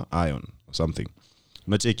treat kama iron or something.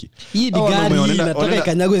 Unacheki hii ni gari inatoka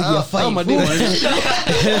ikanyagwe ya 5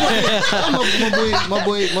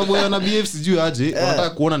 maboy wana BF sijui aje wanataka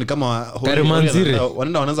kuona ni kama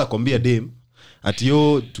wanaanza kuambia dem ati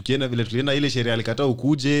yo tukienda vile tulienda ile sheria alikataa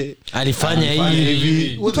ukuje alifanya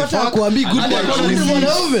hivi utata kuambia good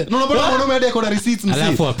mwanaume mwanaume hadi akona receipts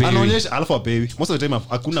Alafu apewi. anaonyesha alafu apewi most of the time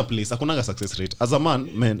hakuna place hakuna success rate as a man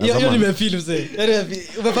hiyo nimefeel mzee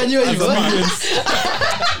umefanyiwa hivyo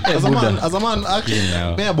as a man actually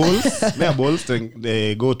mere balls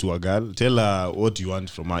go to a girl tell her what you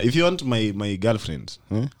want from her if you want my girlfriend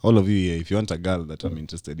all of you here if you want a girl that I'm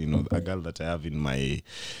interested in or a girl that I have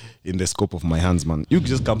in the scope of my hands man you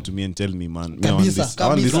just come to me and tell me man I want this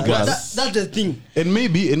girl that's the thing and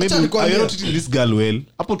maybe I not treating this girl well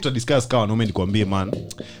hapo tutadiscuss kama wanaume nikwambie man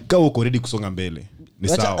kama uko ready kusonga mbele ni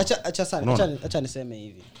sawa acha niseme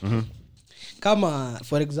hivi kama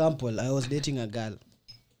for example I was dating a girl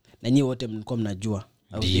na nyinyi wote mlikuwa mnajua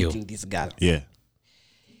I was dating this girl yeah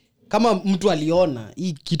kama mtu aliona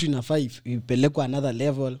hii kitu inafaa ipelekwe another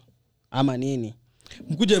level ama nini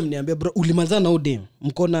mkuje mniambie bro ulimalizana na udem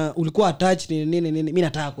mkona ulikuwa attached nini mimi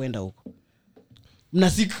nataka kwenda huko mna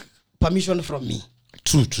seek permission from me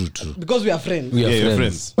true because we are friends yeah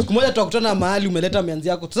friends siku moja tutakutana mahali umeleta mianzi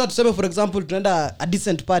yako sasa tuseme for example tunaenda a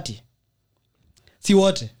decent party si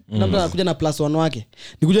wote labda anakuja na plus one wake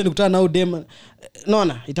nikuja nikutana na udem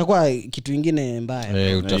naona itakuwa kitu kingine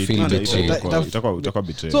mbaya utafeel betrayed itakuwa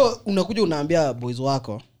betrayed so unakuja unaambia boys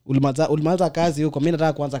wako ulimaliza kazi huko mimi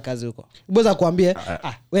nataka kuanza kazi huko bweza kuambie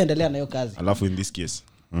wewe endelea na hiyo kazi alafu in this case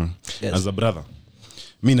yes. As a brother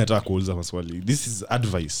mimi nataka kuuliza maswali this is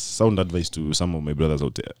advice sound advice to some of my brothers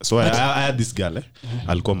out there so I had this girl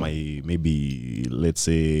alikuwa my maybe let's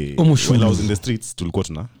say when I was in the streets tulikuwa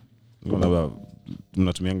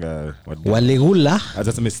tunatumianga walegula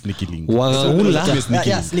hata sema sneaky link wagagula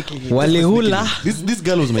walegula this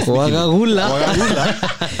girl was my sneaky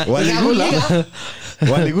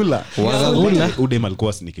wagagula udem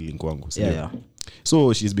alikuwa sneaky link wangu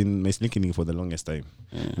so she's been my sneaky link for the longest time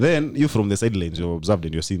then you from the sidelines you observed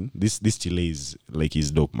and you're seen this chile is like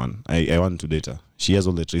he's dope man I want to date her she has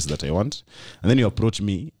all the traits that I want and then you approach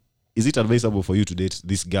me is it advisable for you to date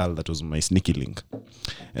this girl that was my sneaky link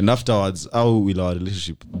and afterwards how will our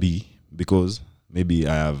relationship be because maybe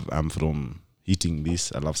I'm from eating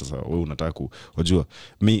this alafu sasa wewe unataka kujua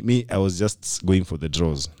me I was just going for the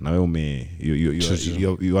draws na wewe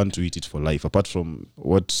you want to eat it for life apart from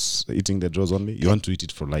what's eating the draws only you want to eat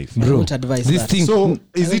it for life bro this thing so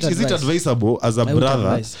is it advisable as a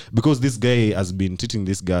brother because this guy has been treating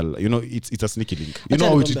this girl you know it's a sneaky link you know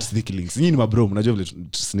how we treat sneaky links nyinyi mabro mnajua vile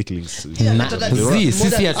sneaky links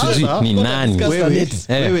sisi hatujui ni nani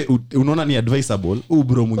wewe unaona ni advisable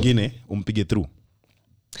bro mwingine umpige through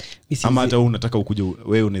ama hata unataka ukuje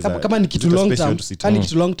wewe unaweza kama ni kitu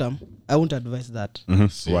long term I won't advise that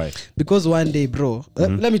why because one day bro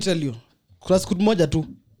let me tell you kwa siku moja tu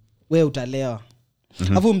wewe utalewa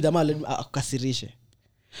afu mjamaa akukasirishe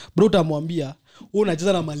bro utamwambia wewe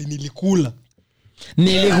unacheza na mali nilikula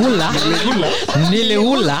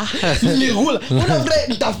una friend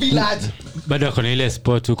nitafilaje bado akona ile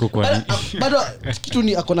sport huko kwa bado kitu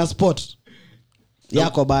ni akona sport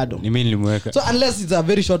yako bado ni mimi nilimweka so unless it's a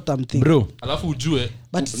very short term thing bro alafu ujue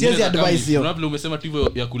but siwezi advise hiyo unavyo umesema tu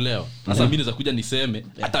hivyo ya kulewa sasa mimi naweza kuja niseme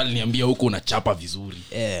hata aliniambia huko unachapa vizuri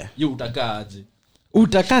hiyo utakaa aje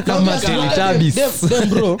utakaa kama Teletubbies dem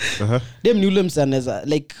bro dem ni ule msaneza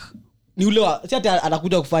like ni ule si hata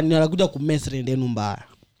anakuja kufanya anakuja kumess rendenu mbaya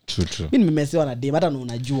true mimi nimemesewa na dem hata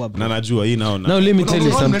unajua bro na najua hii naona now let me tell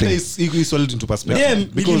you something is solid into perspective dem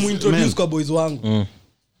because introduce kwa boys wangu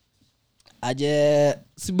aje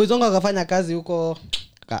si boys wangu akafanya kazi huko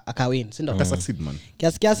akawin si ndio succeed man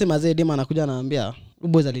kiasi mazee dema anakuja anaambia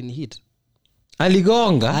boys alini hit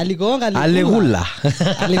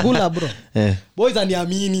aligula bro boys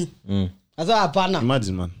aniamini sasa hapana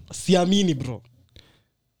imagine man siamini bro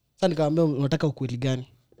sasa nikamwambia unataka ukweli gani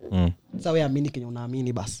sasa wewe amini kenye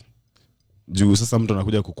unaamini basi juu sasa mtu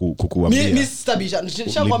anakuja kukuambia mimi sitabisha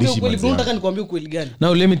nishakwambia ukweli bro nataka nikwambie ukweli gani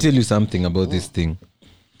now let me tell you something about this thing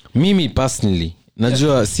mimi personally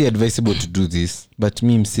najua si advisable to do this but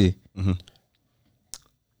mimi mse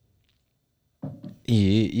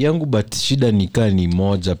yangu but shida ni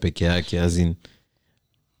moja peke yake as in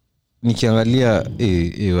nikiangalia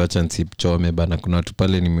wacha nsichome bana kuna watu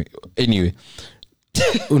pale anyway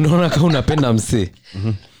unaona kama unapenda mse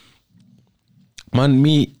man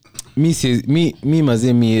mi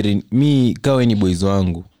mazee mi kawe ni boys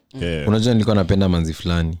wangu unajua nilikuwa napenda manzi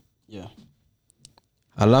fulani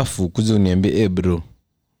alafu kuja uniambie bro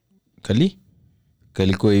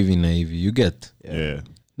kalikuwa hivi na hivi you get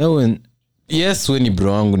now when yes we ni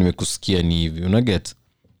bro wangu nimekusikia ni hivi una get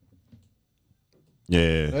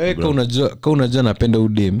ka unajua napenda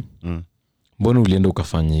udem mbona ulienda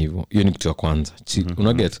ukafanya hivyo hiyo ni kitu ya kwanza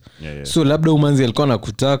una get so labda umanzi alikuwa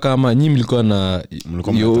nakutaka ama nyinyi mlikuwa na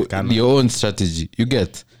your own strategy you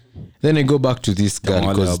get then I go back to this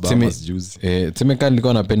girl because temeka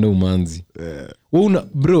nilikuwa napenda umanzi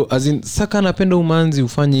bro as in saka napenda umanzi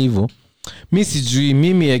ufanye hivyo mi sijui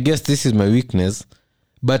mimi I guess this is my weakness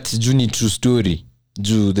but juu ni true story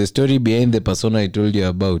juu the story behind the persona I told you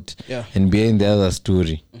about and behind the other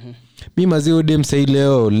story mi mazi udem say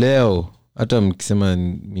leo hata mkisema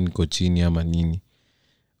mi niko chini ama nini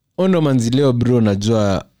ondo manzi leo bro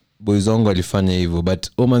najua boys wangu alifanya hivyo but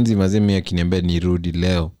manzi mazi mi akiniambia nirudi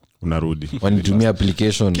leo unarudi wanitumia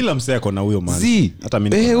application kila msee ako na huyo manzi hata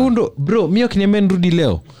mimi undo bro mi akiniambia nirudi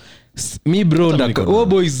leo mi bro ndaka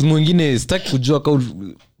boys mwingine sitaki kujua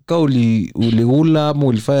ka uliula ama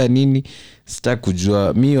ulifanya nini sitaki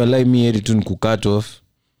kujua mi walai mi heri tu niku cut off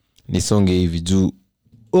nisonge hivi juu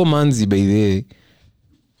manzi by the way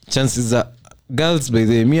chances za girls by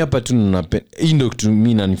the way mi hapa tu napenda tu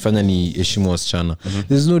mi nanifanya ni heshimu wasichana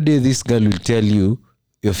there's no day this girl will tell you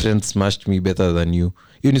your friend smashed me better than you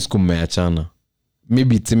hiyo ni siku mmeachana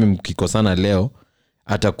maybe tseme mkikosana leo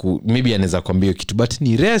hata maybe anaweza kwambia hiyo kitu but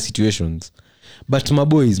ni rare situations but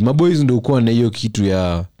maboys ndio ukuwa na hiyo kitu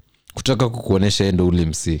ya kutaka kukuonesha endo ule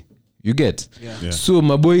msi you get so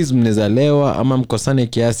maboys mnaweza lewa ama mkosane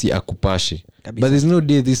kiasi akupashe kabisa. But there's no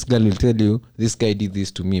day this girl will tell you this guy did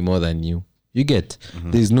this to me more than you get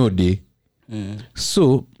there's no day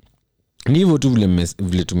so ni hivyo tu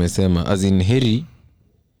vile tumesema as in heri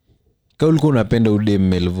kama ulikuwa unapenda ude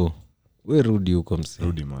melvo we rudi huko msi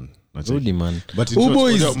rudi man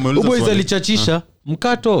uboys alichachisha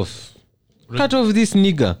cut off this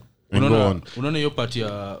nigga unaona hiyo part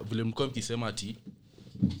ya vile mlikuwa mkisema ati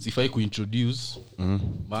sifai kuintroduce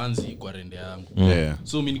manzi kwa rende yangu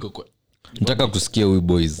so mimi niko nataka kusikia huyu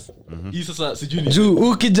boys hii sasa sijui ni juu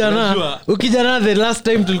ukijana the last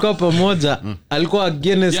time tulikuwa pamoja alikuwa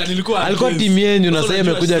against alikuwa timu yenu na sasa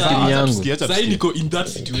amekuja timu yangu sasa niko in that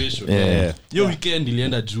situation hiyo weekend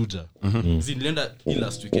nilienda Juja nilienda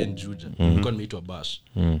last weekend Juja nilikuwa nimeitwa bash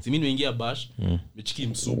mimi nimeingia bash mechiki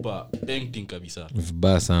msupa painting kabisa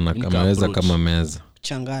vibaya sana kamaweza kama meza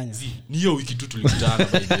changanya ni hiyo wiki tu tulikutana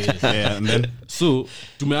by the way and then so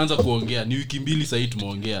tumeanza kuongea ni wiki mbili sasa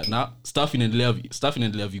tumeongea na staff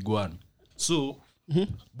inaendelea vigwana so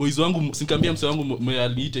boys wangu nikamwambia mse wangu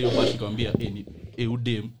aliita hiyo bashi nikamwambia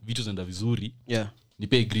udem vitu zinaenda vizuri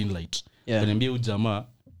nipe green light kaniambia huyu jamaa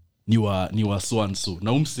ni wa so and so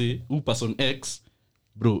na umse person X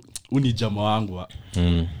bro uni jamaa wangu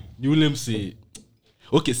ni ule mse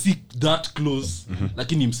okay si that close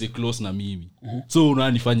lakini mse close na mimi so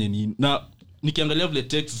unanifanye nini na nikiangalia vile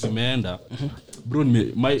text zimeenda bro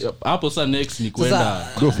hapo sasa next ni kwenda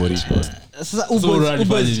go for it sasa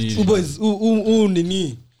boys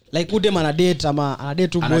nini like udem ana date ama ana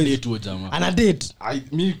date boys ana date jamaa ana date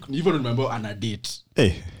mimi hivyo ndo nimeambiwa ana date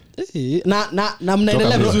na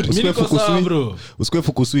mnaendelea vizuri mimi niko sawa bro usikwe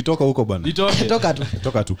fukusui toka huko bana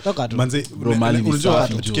toka tu manze bro mali unajua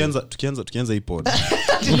tukianza hii pod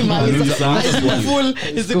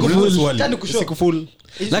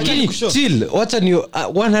lakini chill wacha ni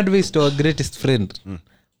one advice to our greatest friend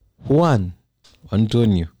Juan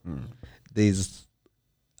Antonio there is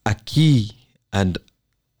a key and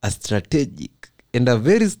a strategic and a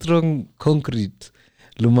very strong concrete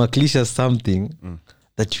lumaklisha something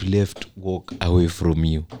that you left walk away from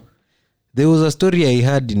you. There was a story I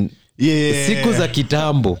had in siku za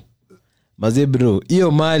kitambo maze bro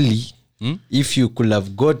hiyo mali if you could have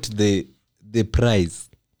got the prize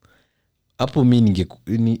hapo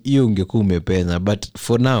mi hiyo ungekuwa umepenya but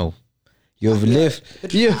for now you've left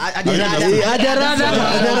hiyo ajarada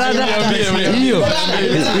hiyo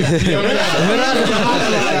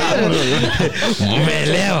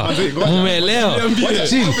umeelewa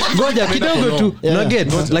ngoja kidogo tu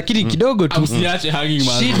nugget lakini kidogo tu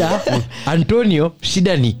shida Antonio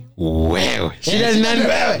shida ni wewe shida ni nani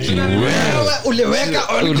wewe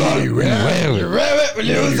uliweka wewe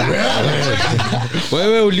uliuza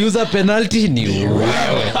wewe uliuza penalty ni wewe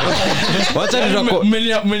wacha nitako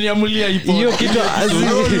mmeniamulia ipo hiyo kitu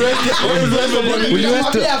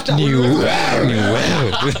uliweka ni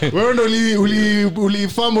wewe ndo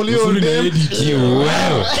ulifam ulio ni wewe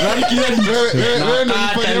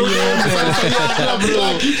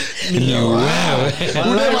ni wewe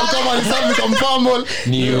kama alisafi kamfamol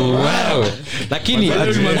ni wewe lakini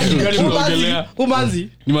umanzi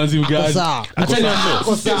ni manzi mgani acha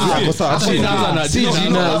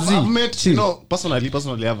ni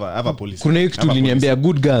personally have a policy. kuna kitu uliniambia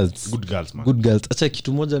good girls man. good girls acha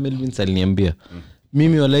kitu moja Melvin aliniambia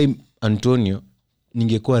mimi walai Antonio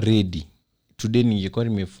ningekuwa ready today ningekuwa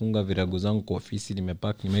nimefunga virago zangu kwa ofisi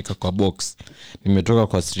nimepack nimeweka kwa box nimetoka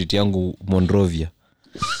kwa street yangu Monrovia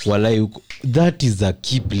walai huko that is a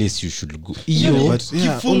key place you should go hiyo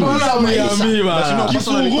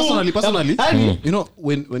personally you know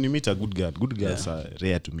when you meet a good girls are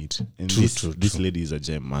rare to meet and this lady is a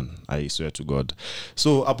gem man I swear to God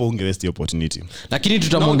so hapo unge waste the opportunity lakini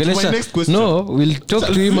tutamuongelesha no we'll talk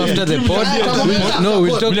to him after the pod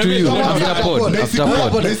we'll talk to you after pod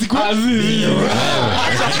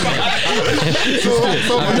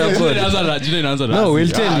no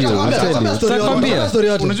we'll tell you tutakwambia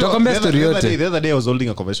story yote the other day I was holding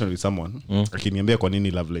a conversation with someone akiniambia kwa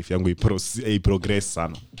nini love life yangu progress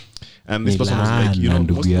sana and this person was like you know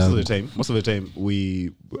most of the time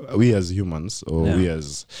we as humans or we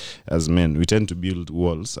as men we tend to build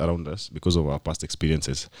walls around us because of our past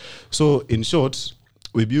experiences so in short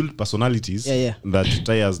we build personalities that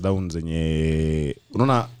tie us down zenye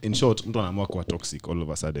unaona in short mtu anaamua kuwa toxic all of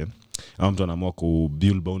a sudden au mtu anaamua ku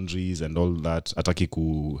build boundaries and all that ataki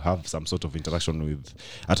ku have some sort of interaction with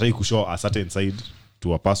ataki ku show a certain side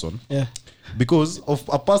to a person because of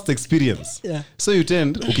a past experience so you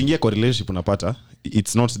tend ukiingia kwa relationship unapata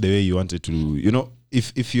it's not the way you wanted to you know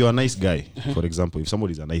if you're a nice guy for example if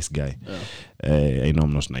somebody is a nice guy I know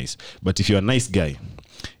I'm not nice but if you're a nice guy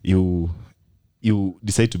you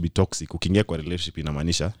decide to be toxic ukiingia kwa relationship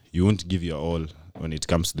inamaanisha you won't give your all when it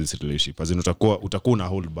comes to this relationship as in utakuwa na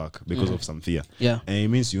hold back because of some fear and it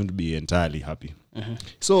means you won't be entirely happy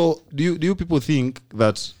so do you people think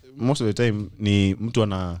that most of the time ni mtu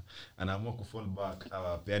anaamua ku fall back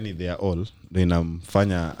yani they are all ndio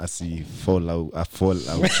inamfanya asi fall out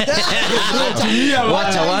wacha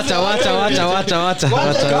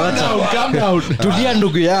tulia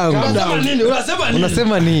ndugu yangu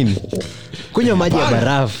unasema nini kunywa maji ya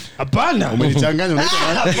barafu hapana umenichanganya wacha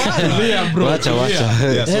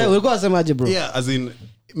ulikuwa unasemaje bro as in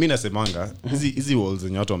mimi nasemanga hizi walls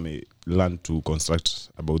zenye watu wame learn to construct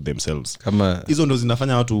about themselves kama hizo ndo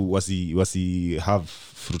zinafanya watu wasi have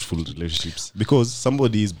fruitful relationships because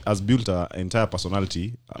somebody has built an entire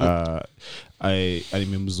personality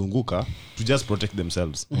imemzunguka to just protect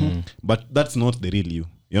themselves but that's not the real you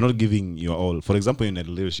you're not giving your all for example in a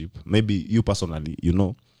relationship maybe you personally you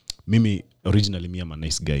know mimi originally me I'm a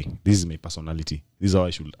nice guy this is my personality this is how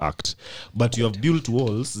I should act but you have built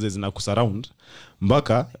walls zina kusurround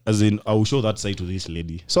mpaka as in I will show that side to this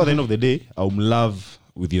lady so at the end of the day I'm love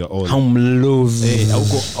with your all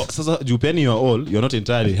sasa jupeni your all you're not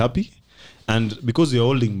entirely happy and because you're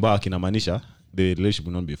holding back inamaanisha the relationship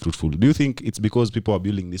will not be fruitful do you think it's because people are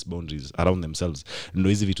building these boundaries around themselves ndo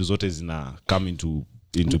hizi vitu zote zina come into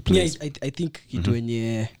place I think kitu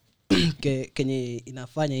wenye kenye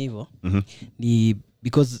inafanya hivyo ni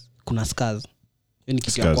because kuna scars hiyo ni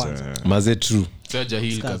kitu ya kwanza maze true sio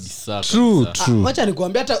jahili kabisa true acha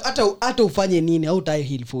nikwambie hata ufanye nini au utai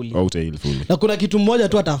heal fully na kuna kitu mmoja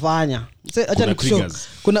tu atafanya acha nikushow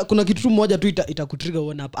kuna kitu mmoja tu itakutrigger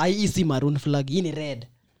one up hii si maroon flag hii ni red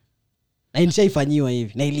na inishaifanyiwa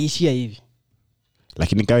hivi na iliishia hivi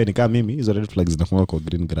lakini kawe ni kama mimi hizo red flags zinakuwa kwa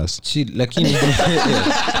green grass lakini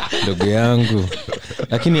ndugu yangu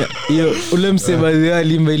lakini hiyo ule msemaji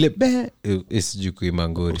alimba ile siju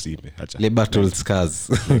kuimangori usipe acha le battle scars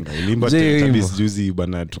ilimba Teletubbies juzi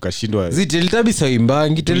bana tukashindwa Teletubbies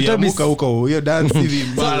haimbangi Teletubbies huko hiyo dance hivi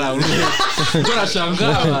mbala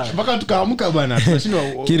unashangaa mpaka tukaamka bana tukashindwa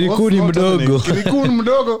Kiriku ni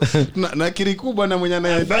mdogo na Kiriku bana mwenye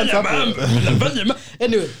ana dance hapo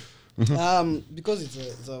anyway because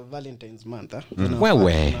it's a Valentine's month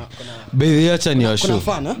wewe Baby acha ni washo. Kuna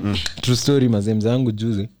fana? True story mazembe zangu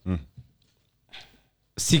juzi.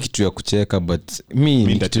 Si kitu ya kucheka but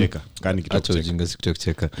mimi nitacheka. Kani kitu acha ujinga si kitu ya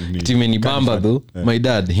kucheka. Kitu imenibamba though. My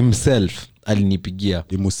dad himself alinipigia.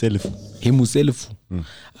 Himself.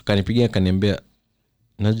 Akanipigia akaniambia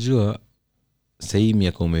najua sasa hii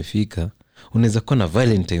miaka umefika. Unaweza kuwa na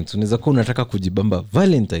Valentines, unaweza kuwa unataka kujibamba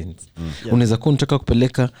Valentines. Unaweza kuwa unataka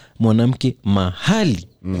kupeleka mwanamke mahali.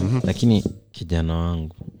 Lakini kijana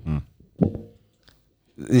wangu.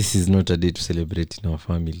 This is not a day to celebrate in our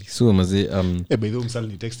family. So maze by the way msali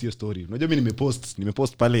ni text your story. Unajua mimi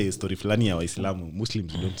nimepost pale story fulani ya Waislamu.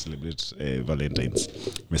 Muslims don't celebrate Valentines.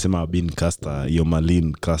 Nimesema bin Caster,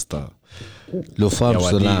 Yomalin Caster, Lofam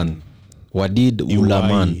Solan, Wadid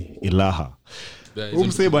Ulaman, Ilaha.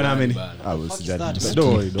 Umse bwana ameni.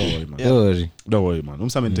 Don't worry man.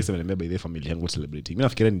 Umse ameni text ameniambia by the family yangu celebrating. Mimi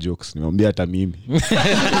nafikiria ni jokes. Nimemwambia hata mimi.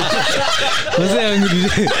 Mzee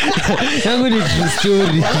yangu ni true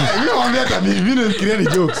story. Mimi naambia hata mimi nafikiria ni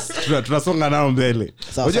jokes. Tunasonga nao mbele.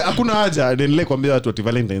 Unajua hakuna haja endelee kuambia watu ati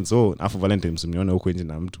Valentines afu Valentines mnione huko nje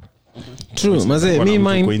na mtu. True mazee mimi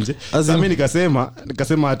mind mimi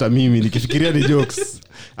nikasema hata mimi nikifikiria ni jokes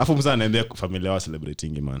afu msa anaambia familia yao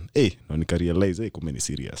celebrating man no nikarealize kumbe ni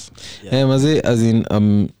serious mazee as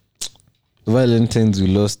in Valentines we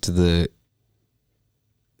lost the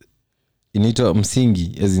inito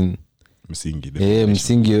msingi as in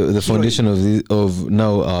msingi the foundation of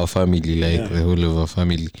now our family like the whole of our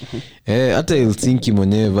family hata Helsinki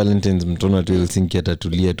mwenyewe Valentines mtona tu Helsinki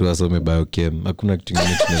atatulia tu asome biochem hakuna kitu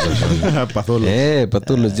kingine tunaweza fanya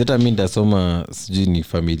pathology hata mimi ndasoma sijui ni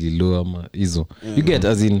family law ama hizo you get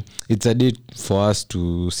as in it's a day for us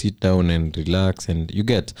to sit down and relax and you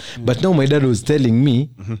get but now my dad was telling me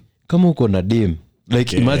kama uko na dem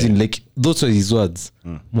like imagine like those were his words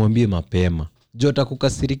mwambie mapema jota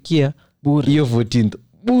kukasirikia hiyo 14th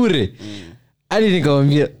bure hadi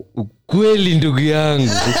nikamwambia ukweli ndugu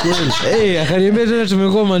yangu ukweli akaniambia tena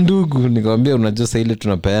tumekuwa mandugu nikamwambia unajua sasa ile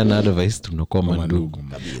tunapeana advice tunakuwa mandugu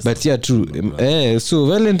but yeah true so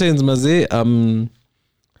Valentines mazee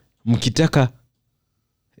mkitaka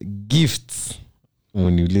gifts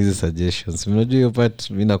uniulize suggestions unajua hiyo part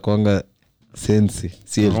mimi nakuanga sensi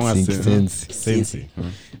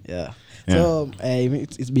yeah so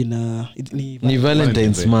it's been ni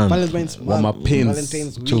Valentine's month wa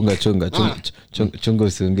mapenzi chunga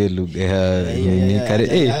usiongee lugha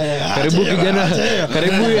karibu kijana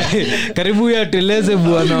karibu ya teleze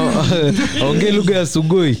bwana ongee lugha ya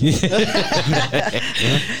sugoi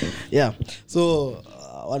yeah so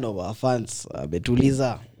one of our fans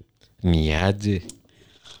betuliza ni aje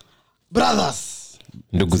brothers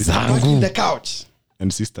ndugu zangu the couch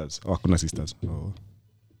and sisters kuna sisters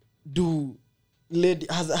do lady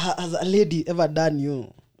has a lady ever done you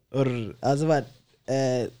or has ever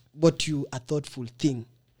bought you a thoughtful thing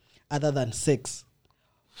other than sex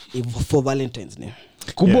for Valentine's Day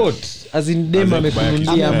kubot as in dem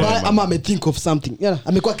amekunulia ama ame think of something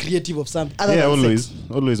amekuwa creative of something other than always sex.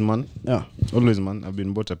 always man I've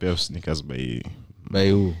been bought a pair of sneakers by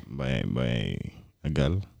who by a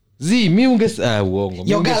girl mimi uongo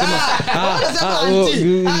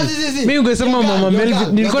mimi ungesema mama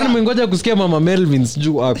Melvin nilikuwa nimengoja kusikia mama Melvin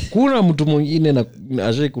sijui hakuna mtu mwingine na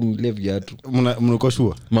ashai kunilev viatu mnako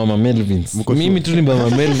sure mama Melvin mimi tu ni mama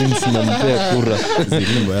Melvin nampea kura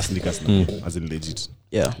zilimbo ya sneakers as in legit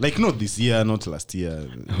like not this year not last year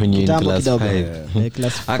when you in class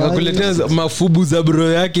 5 akakuletea mafubu za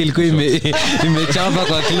bro yake ilikuwa imechapa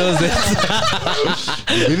kwa closet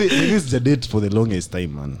this is the date for the longest time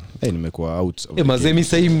man nimekuwa out mazemi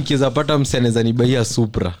sasa mkiza pata mseneza nibaia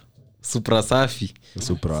Supra safi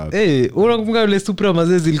unakumbuka ile Supra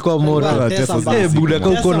mazee zilikuwa mora buda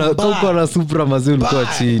uko na Supra mazee ulikuwa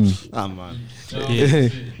chini man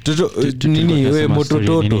toto nini wewe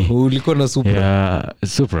motototo ulikuwa na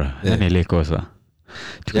Supra yani ile kosa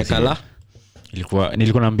ya kala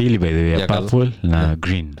nilikuwa na mbili by the way purple na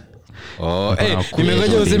green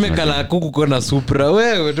nimengoja useme kala kuku kona Supra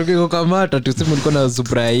wewe tukiko kamata tuseme ulikuwa na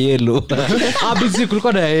Supra ya yellow bisi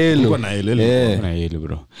kulikuwa na yellow na yellow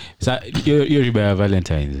bro sasa hiyo riba ya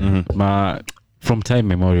Valentines from time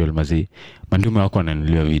memorial mazi mandume wako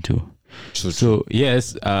wananunulia vitu so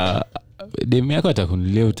yes demu yako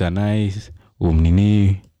atakununulia utanice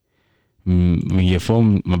umnini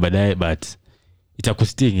mngeform mabadaye but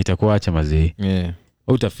itakusting itakuacha mazi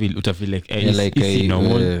utafeel like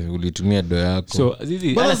normal ulitumia do yako so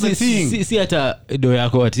si hata do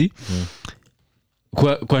yako ati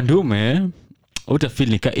kwa ndume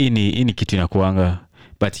utafeel ni ni kitu inakuanga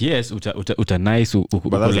but yes uta nice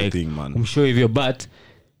like umshow hivyo but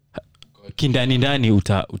kindani ndani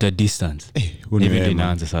uta distance hivi ndio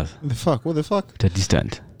inaanza sasa what the fuck uta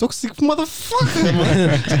distant toxic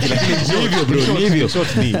motherfucker hivyo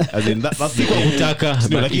short me as in that's the thing utaka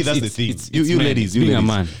like that's the thing you ladies you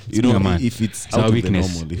know if it's out of the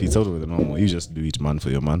normal if it's out of the normal you just do it man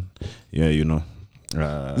for your man yeah you know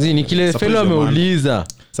ni kile fellow ameuliza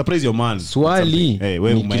surprise your man swali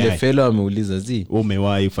ni kile fellow ameuliza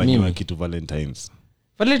umewahi fanywa kitu Valentine's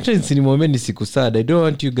ni moment ni siku sad I don't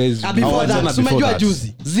want you guys before that umejua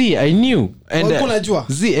juzi I knew and unajua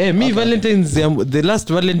me Valentine's the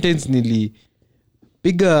last Valentine's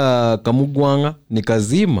nilipiga kamugwanga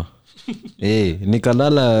nikazima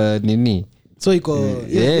nikalala nini so iko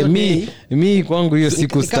mi kwangu hiyo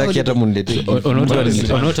siku staki hata mundete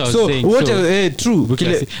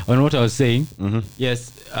on what I was saying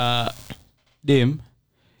yes dem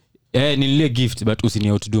nilile gift but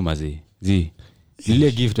usinia outdo mazi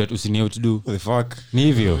nilile gift but usinia outdo what the fuck ni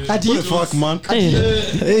hivyo what the fuck man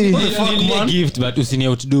nilile gift but usinia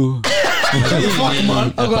outdo fuck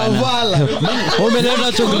man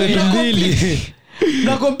umeleta chocolate mbili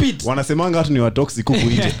na compete wanasemanga watu ni watoxic huku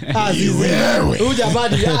nje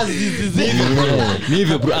hujabadi ni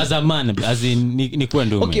hivyo bro as a man as in ni kwa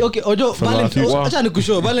ndio okay ojo Valentine's acha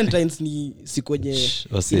nikushow Valentine's ni siku yenye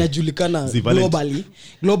inajulikana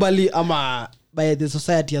globally ama by the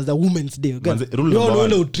society as a women's day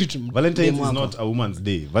Valentine's is not a woman's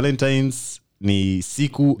day Valentine's ni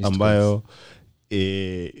siku ambayo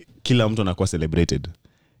kila mtu anakuwa celebrated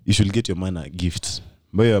you should get your man a gift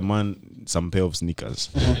buy your man some pair of sneakers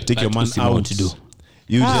take your man out to do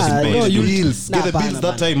you just pay the bills get the bills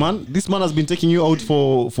that time man this man has been taking you out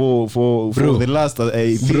for the last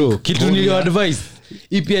bro kitu nilio advice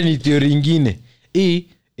hii pia ni theory nyingine hii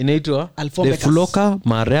inaitwa the Floka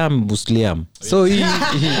Mariam Musliam so hii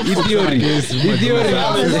theory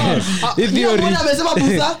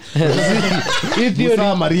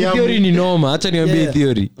theory ni noma acha niambie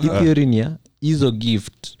theory theory ni ya hizo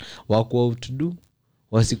gift wako outdo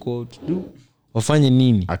wasiko outdo wafanye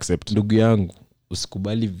nini accept ndugu yangu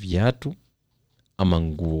usikubali viatu ama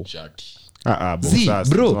nguo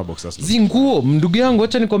nguo ndugu yangu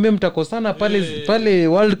acha nikwambie mtakosana pale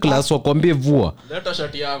world class wakwambie vua leta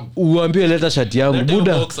shati yangu uambie leta shati yangu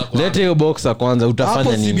buda leta hiyo boxer kwanza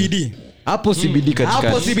utafanya nini hapo CBD katika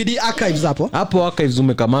hapo CBD archives hapo archives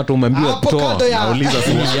umekamata umeambiwa toa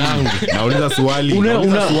nauliza swali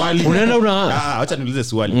unaenda acha niulize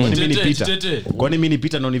swali kwani mimi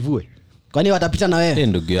nipita na nivue kwani watapita na wewe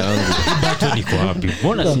ndugu yangu bato niko wapi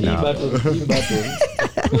mbona sina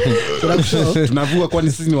tunavua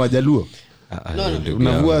kwani sisi ni wajaluo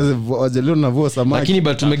unavua wajaluo unavua samaki lakini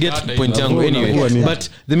but tumeget point yangu anyway but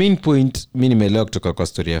the main point mimi nimeelewa kutoka kwa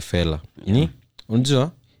story ya fella ni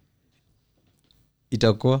unajua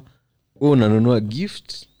itakuwa wewe unanunua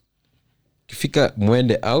gift ikifika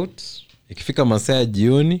mwende out ikifika masaa ya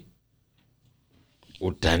jioni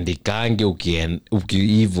utandikange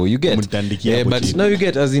hivyo you get but now you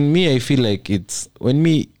get as in me I feel like it's when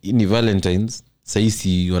me ni Valentine's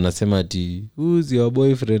saisi wanasema ati who's your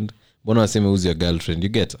boyfriend mbona waseme who's your girlfriend you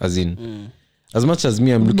get as in as much as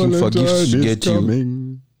me I'm looking for gifts to get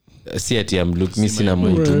you si ati me sina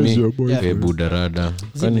mtu me budarada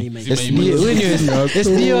kwani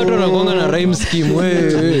SD watu wanakuanga na rhyme scheme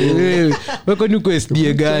wewe kwani uko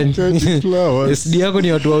SD gani SD yako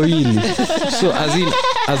ni watu wawili so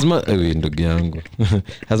as much ndugu yangu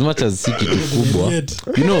as much as si kitu kubwa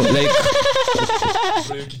you know like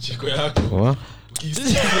kicheko yako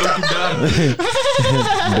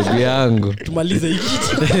ndugu yangu tumalize hiki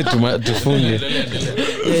tufunge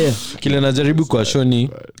kile najaribu kwa shoni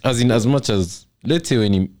as much as let's say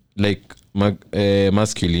when like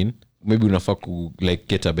masculine maybe unafaa ku like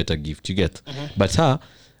get a better gift you get but her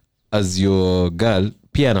as your girl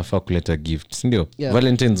pia anafaa kuleta gift ndio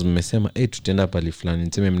Valentine's mmesema tutaenda pale fulani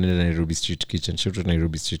niseme mnaenda Nairobi Street Kitchen shoto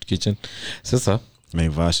Nairobi Street Kitchen sasa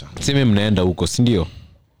Naivasha niseme mnaenda huko si ndio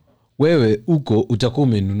wewe huko utakuwa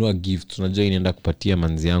umenunua gift unajua inaenda kupatia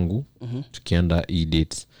manzi yangu tukienda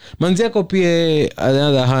dates manzi yako pia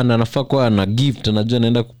another hand anafaa kuwa na gift anajua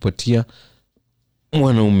naenda kupatia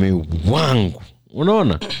mwanaume wangu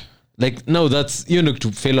unaona like now that's hiyo ndio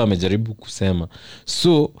kitu fellow amejaribu kusema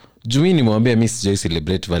so Jumi nimwambia mimi sijai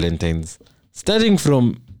celebrate Valentine's starting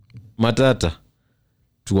from Matata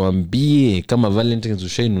tuambie kama Valentine's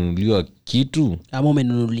ushainunuliwa kitu ama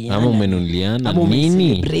umenunuliana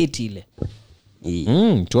nini celebrate ile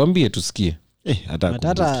tuambie tusikie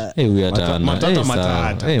Matata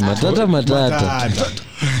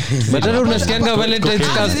Matata unasikianga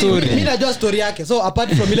Valentine's story mimi najua story yake so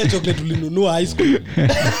apart from ile chocolate ulinunua high school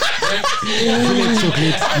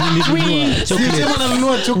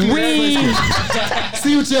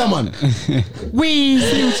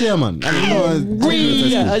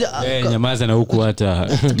nyamaza na huku hata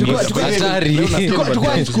hatari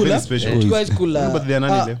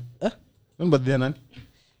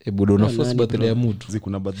budo na first birthday ya mtu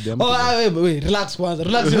zikuna birthday ya mtu. Relax kwanza,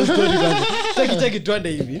 relax your story kwanza. Take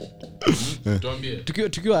twende hivi. Tuambie.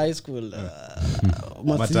 Tukiwa high school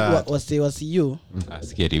wasi you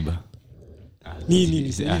asikia riba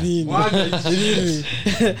nini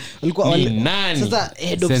ulikuwa sasa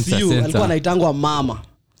head of you alikuwa anaitangwa mama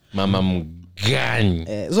mgani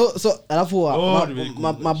so alafu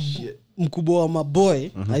mkubwa wa maboy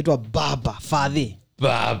anaitwa baba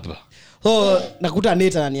so nakuta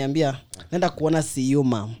Neta ananiambia nenda kuona CEO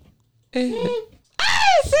mom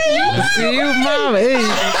CEO mom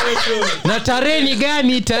na tarehe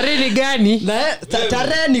gani na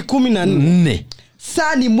tarehe ni 14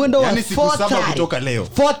 saa ni mwendo wa 4:30 kutoka leo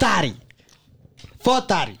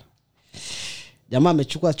 4:30 jamaa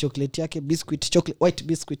amechukua chocolate yake white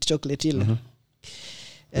biscuit chocolate ile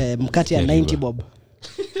mkate ya 90 bob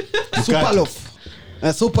super loaf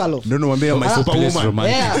no mwambie my superwoman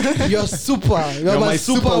yeah you're my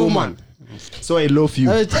superwoman so I love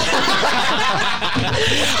you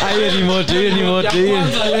hiyo ni moto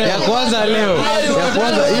ya kwanza leo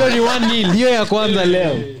hiyo ni 1-0 hiyo ya kwanza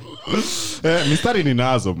leo mistari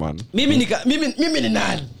ninazo man mimi ni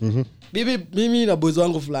nani mimi na boys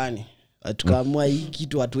wangu fulani tukaamua hii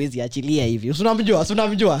kitu hatuwezi achilia hivi unamjua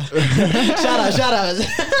shara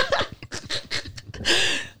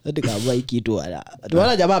tukaamua hii kitu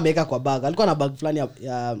tunaona jamaa ameweka kwa bag alikuwa na bag fulani ya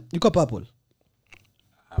iko purple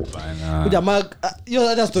hapana jamaa hiyo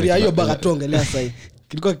hata story ya hiyo bag atuongelea sasa hivi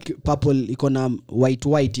kilikuwa purple iko na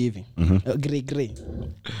white hivi gray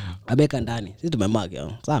ameweka ndani sisi tumemwaga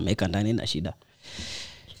sasa ameweka ndani na shida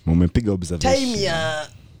mmepiga observation time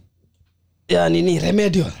ya nini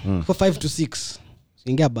remedial for 5 to 6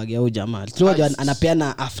 ingia bag ya huyo jamaa tunajua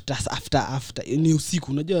anapeana after ni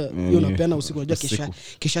usiku unajua hiyo unapeana usiku unajua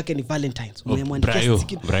kesho yake ni Valentine's umemwandikia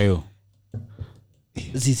brayo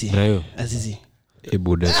Azizi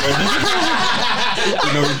buda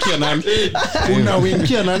unawinkia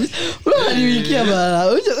nani unawinkia bana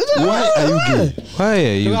why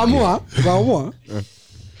are you kaamua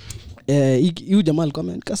huyu jamaa alikuwa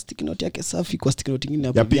ameandika sticky note yake safi kwa sticky note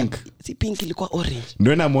nyingine ya pink si pink ilikuwa orange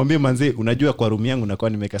ndio namwambia manze unajua kwa room yangu nakuwa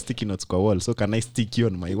nimeka sticky notes kwa wall so can I stick you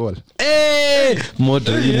on my wall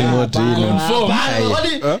moto ile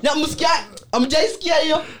ya msikia amjaisikia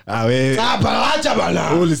hiyo wewe bana acha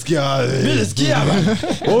bana ulisikia nilisikia bana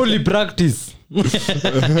only practice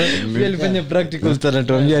wewe ulifanya practical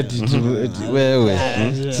tunatuambia ati wewe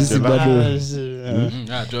sisi bado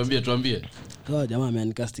tuambie kwa jamaa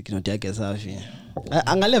ameandika sticky note yake safi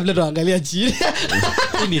angalia vile tuangalia chini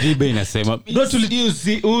ni riba inasema bro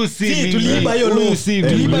tuliiba hiyo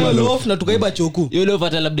loaf na tukaiba choku hiyo loaf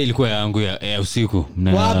hata labda ilikuwa yangu ya usiku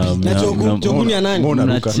wapi na choku ni ya nani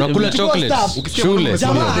unakula chocolate shule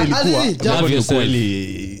jamaa ilikuwa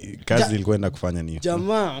kweli kazi ilikuwa enda kufanya nini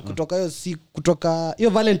jamaa kutoka hiyo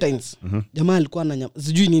Valentine's jamaa alikuwa na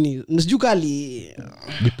sijui nini sijui kali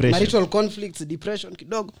marital conflicts depression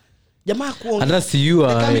kidogo jamaa kuongea hata si you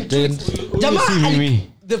are jamaa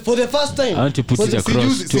for the first time I want to put it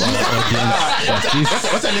across to our audience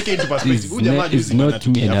what's make into perspective huyu jamaa juzi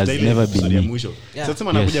never been mwisho sasa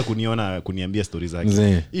anakuja kuniona kuniambia stories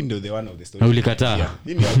zake hii ndio the one of the stories na ulikataa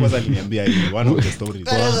hii ndio kwanza aliniambia hii one of the stories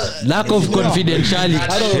lack of confidentiality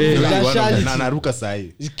na naruka saa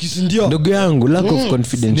hii ndio ndugu yangu lack of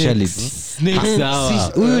confidentiality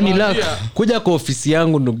huyu ni lack kuja kwa ofisi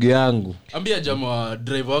yangu ndugu yangu ambia jamaa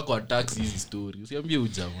driver wako wa taxi hizi story usiambie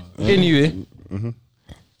huyu jamaa anyway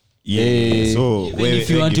yeah so if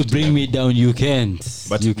you want to bring me down you can't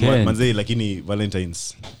but you can manze lakini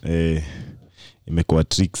Valentine's imekuwa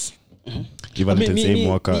tricks Valentine's Day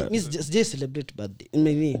mwaka mimi just celebrate birthday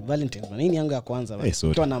mimi Valentine's nini yangu ya kwanza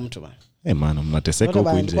kwa na mtu bana man mnateseka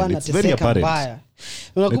huko nje it's very apparent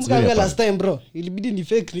unakumbuka ile last time bro ilibidi ni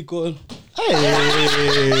fake Nicole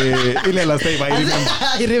ile last time I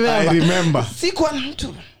remember sikuwa na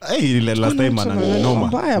mtu ile last time ana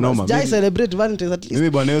noma jai celebrate Valentine's at least mimi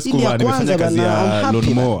bwana hiyo siku nimefanya kazi ya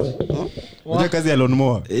lawnmower unajua kazi ya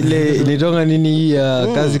lawnmower ile ilitonga nini hii ya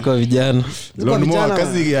kazi kwa vijana lawnmower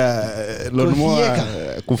kazi ya lawnmower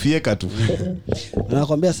kufieka tu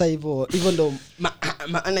nakwambia sasa hivyo ndo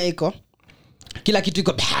maana iko kila kitu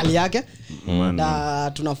iko hali yake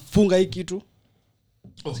na tunafunga hii kitu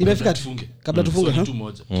simefika tufunge kabla tufunge kitu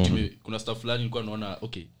moja kuna stuff fulani nilikuwa naona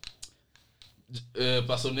okay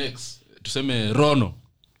person X tuseme Rono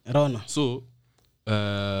Rono so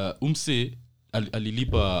umse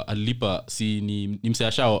alilipa si ni mse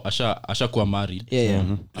asha kuwa married.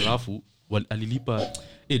 Alafu alilipa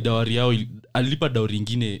dawari yao, alilipa dawari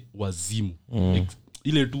ingine wazimu.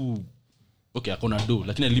 Ile tu okay akona do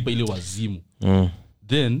lakini alilipa ile wazimu.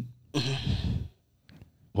 Then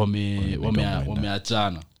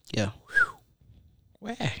wameachana. Yeah.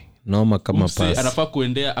 Noma kama pass. Anafaa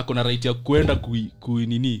kuendea akona right ya kuenda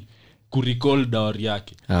kurecall dawari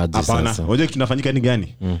yake. Hapana, unajua kitu kinafanyika ni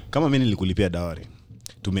gani? Kama mimi nilikulipia dawari,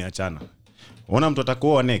 tumeachana. Unaona mtu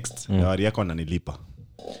atakuoa next, dawari yako ananilipa.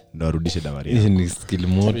 Ndio arudishe dawari yako. Ni skill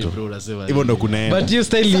moto. Hivyo ndo kunaenda. But you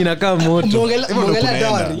style inakaa moto. Mongelea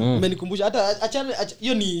dawari, umenikumbusha hata achana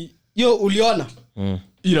hiyo uliona.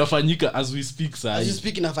 Inafanyika as we speak sasa. As we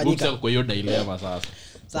speak inafanyika. Kwa hiyo dilemma sasa.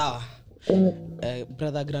 Sawa.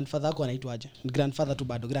 Brother grandfather wako anaitwaje? Grandfather tu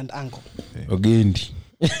bado, grand uncle. Ogendi.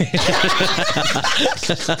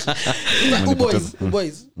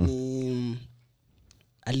 Boys ni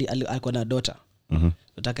alikuwa na daughter.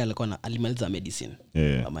 Daughter alikuwa alimaliza medicine.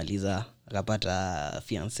 Amaliza akapata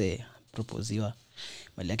fiancé, proposiwa.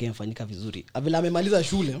 Mali yake imefanyika vizuri. Avila amemaliza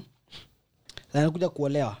shule. Anakuja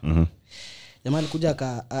kuolewa. Jamaa alikuja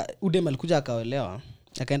Udem alikuja akaolewa,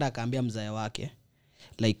 akaenda akaambia mzae wake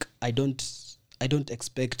like I don't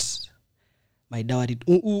expect my dowry.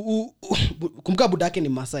 Kumbuka budake ni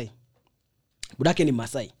Masai.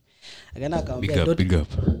 Akaenda akaambia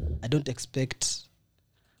I don't expect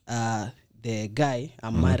the guy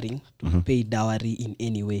I'm marrying to pay dowry in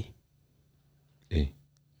any way.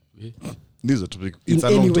 This is a topic. It's a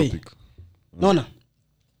long topic. Naona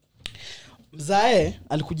mzae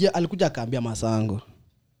alikuja akaambia masango,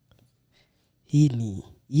 hii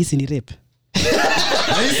si ni rape.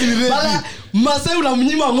 Bala Masai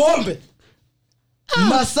unamnyima ng'ombe.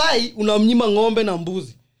 Masai unamnyima ng'ombe na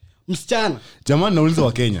mbuzi. Msichana. Jamani nauliza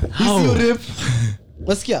wa Kenya. Hii sio rape.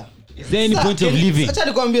 Wasikia? Is there any point of living? Acha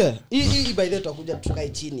nikwambie. Hii by the way tutakuja tukae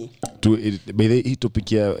chini. By the hii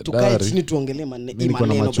topic ya tukae chini tuongelee maneno. Niko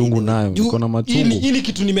na machungu nayo. Niko na machungu. Hili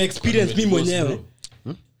kitu nime experience mimi mwenyewe.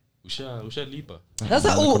 Ushalipa.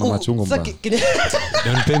 Sasa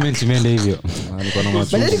down payment imeenda hivyo. Niko na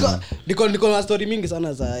machungu. Niko na story mingi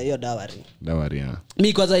sana za hiyo dawari.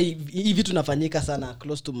 Mimi kwanza hivi vitu nafanyika sana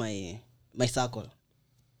close to my circle,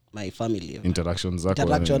 my family. Interaction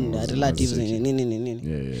relatives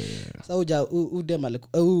nini. Sasa udem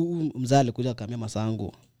mzee alikuja akamwambia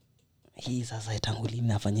masangu, hii sasa tangu lini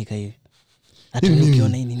nafanyika hivi? Hata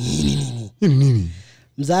ukiona nini?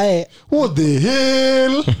 Mzae what the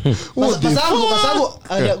hell? Masangu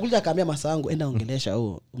alikuja akamwambia masangu, enda ongelesha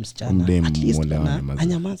huyo msichana at least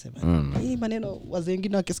anyamaze bana. Hii maneno wazee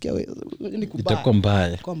wengine wakisikia ni kubaya. Itakuwa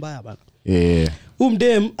mbaya. Kwa mbaya bana.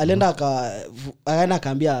 Mdem alienda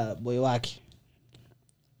akaambia boy wake.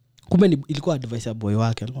 Kumbe ilikuwa advice ya boy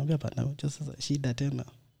wake. Alimwambia bana, sasa shida tena.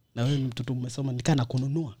 Na wewe ni mtoto umesoma nikana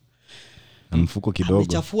kununua. Mfuko kidogo.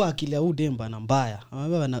 Amechafua akili ya udemba na mbaya.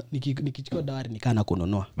 Amebeba nikichukua dawari nikana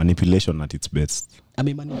kununua. Manipulation at its best.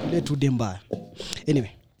 Amemanipulate udemba. Anyway,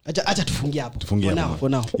 acha tufungie hapo.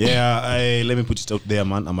 For now. Yeah, let me put it out there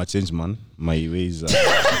man. I'm a change man. My ways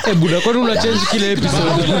buda kwani una change kila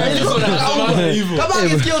episode. Kama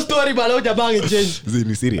unasikia story bala hujabange change.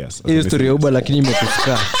 Ni serious. Hiyo story ya Uber lakini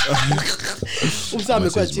imekusikia. Umsa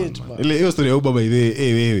amekuwa change bana. Ile hiyo story ya Uber by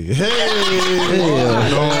the wewe.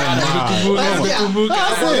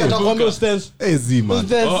 Utakwambia ustans. Zima.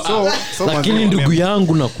 Lakini ndugu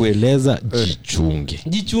yangu na kueleza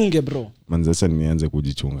jichunge bro. Manzesha nianze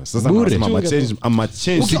kujichunga. Sasa nasema change.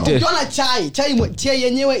 Ukiona chai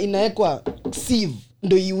yenyewe inawekwa sieve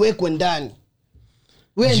ndio iwekwe ndani.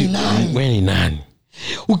 Wewe ni nani?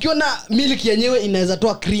 Ukiona milk yenyewe inaweza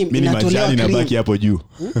toa cream, inatolewa cream. Majani inabaki hapo juu.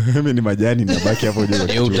 Mimi ni majani inabaki hapo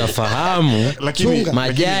juu. Utafahamu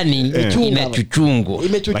majani inachuchungwa.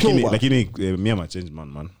 Lakini mimi am a change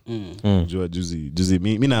man. Jua juzi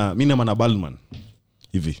mimi na mana Baldman.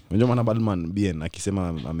 Hivi. Unajua mana Baldman bien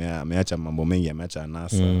akisema ameacha mambo mengi, ameacha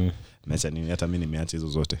anasa. Ameacha nini, hata mimi nimeacha hizo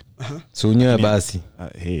zote. So unyoa basi.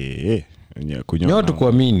 Nyoa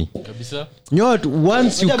tukuamini. Kabisa. Nyoa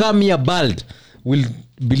once you come here bald will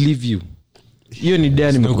believe you. Hiyo ni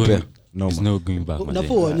dani nimekupea. No going back.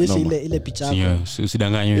 Unapoonyesha ile picha hapo.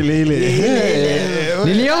 Usidanganywe.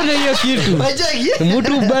 Niliona hiyo kitu.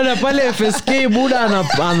 Mtu bana pale FSK buda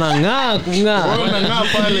anang'aa kung'aa. Anang'aa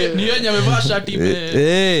pale. Ni yeye amevaa shati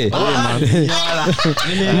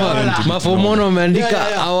mafomono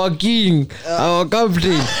ameandika our king, our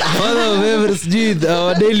captain, father of every street,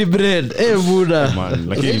 our daily bread. Buda.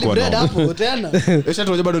 Lakini ilikuwa bread hapo tena. Esha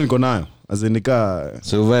tu bado niko nayo. Azinika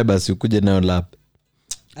survive basi ukuje nayo lap.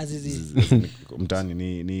 Azizi.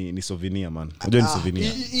 mtani ni souvenir man. Unajua ni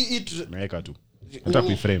souvenir. Naweka tu.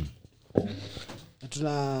 Hata frame.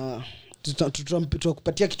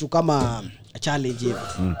 Tutakupatia kitu kama challenge hivi.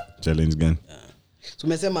 Challenge gani?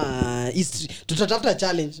 Tumesema tutatafuta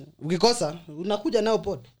challenge. Ukikosa unakuja nao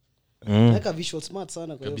pod. Naweka visual smart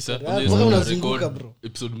sana kwa kabisa. hiyo. Unazunguka bro.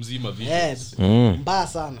 Episode mzima visuals. Mbaya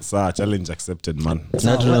sana. Sawa, challenge accepted man.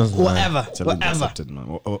 Whatever. Challenge accepted man.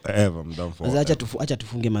 Whatever, I'm down for. Acha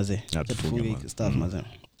tufunge mazee. Acha tufunge stuff mazee.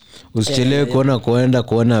 Usichelewe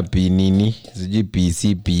kuona pinini sijui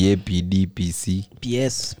PC PA PD PC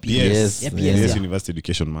PS University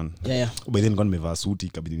Education man. Yeah. By then nimevaa suti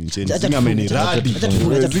kabidi ni change. Acha Singa meni radi.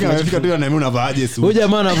 Singa amefika tu na mimi unavaaje suti. huyu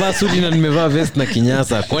jamaa anavaa suti na nimevaa vest na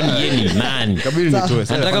kinyasa kwani yeye ni nani? Kabidi nitoe.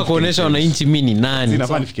 Nataka kuonesha wananchi mimi ni nani.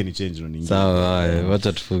 Sinafaa nifike ni change ndo ningi. Sawa,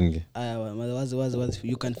 wacha tufunge. Was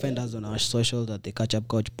you can find us on our socials at the Catch Up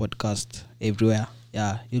Coach podcast everywhere.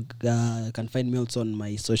 Yeah, you can find me also on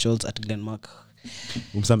my socials at Glenmark.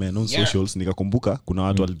 Umsame no socials nikakumbuka kuna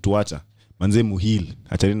watu walituacha. Manze muheal,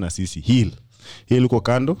 achani na sisi. Heal uko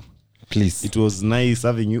kando. Please. It was nice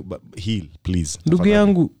having you but heal please. Ndugu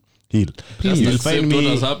yangu. Heal. Please. You'll find Accept what me.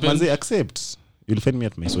 has happened. Manze accept. You'll find me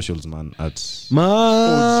at my socials man at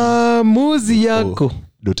maamuzi yako.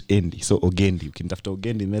 .nd. So Ogendi. Ukinitafuta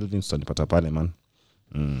Ogendi Melvin utanipata pale man.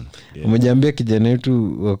 Yeah. Umejambia kijana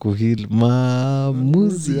wetu wa kuheal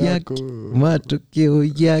maamuzi yako matokeo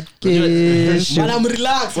yake. Bana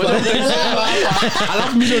relax.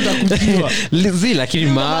 Alafu mimi ndo nitakupiwa. Lizi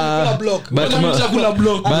lakini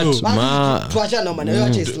tuacha na maneno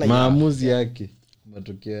yote slide. maamuzi yake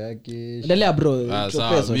matokeo yake. Endelea bro.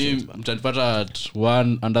 Sawa, mimi mtanipata at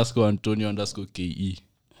 1_Antonio_ke.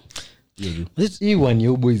 Hii one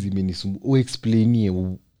yo boys imenisumbua. Explainie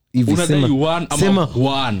hivi Unadai sema one ama sema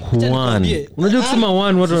one. one. Unajua kusema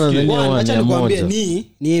one watu wanadhania one Acha ya nikwambie moja.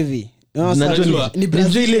 ni hivi. Najua. Ni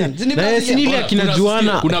Brazilian. Na si ile akina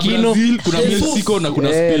Juana Kuna Aquino. Brazil, kuna Mexico na kuna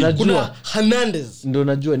Spain. najua. Kuna Hernandez. Ndo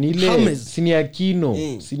najua ni ile James. si ni Aquino,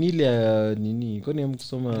 si ni ile ya nini? Kwani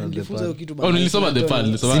hamkusoma the Nilifunza hiyo part? kitu bana. Oh, nilisoma the part,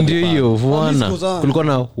 nilisoma Si ndio the hiyo Miss Juana. Kozana. Kulikuwa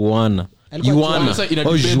na Juana. Alikuwa Juana. Sasa ina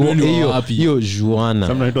depend when you are happy. Hiyo Juana.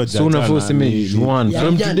 Kama inaitwa So unafaa Jaja useme na ni- Juan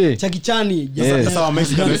from today. Chakichani. Sasa wa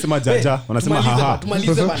Mexico wanasema jaja, wanasema haha.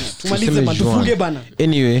 Tumalize bana. Tuseme Tufunge Juan. bana.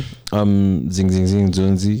 Anyway, zing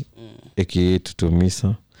Zonzi aka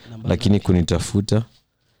Tutomisa, lakini kunitafuta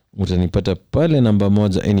utanipata pale namba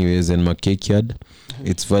 1 anyways in my cake yard.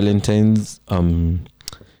 It's Valentine's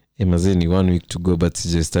imagine 1 week to go but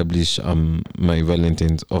to establish my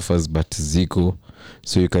Valentine's offers but ziko,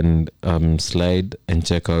 so you can slide and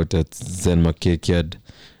check out at Zenma Cake Yard.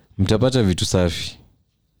 Mtapata vitu safi.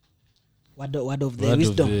 Word of the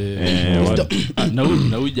wisdom.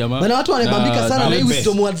 na huyu jamaa. Bana watu wanabambika sana na hii Mpe.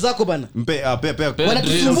 wisdom words zako bana. Mpe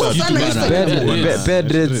Wanatusumbua sana Kitu Instagram. bana.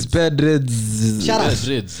 Pedreds.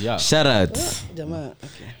 Dreads, yeah. Sharat. Jamaa,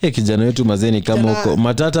 okay. Kijana wetu mazeni kama Kijana- huko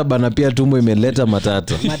matata bana, pia tumbo imeleta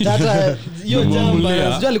matata. Matata hiyo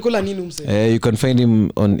jamba. Sijui alikula nini mse. You can find him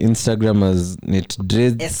on Instagram as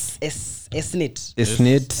netdreads Snit.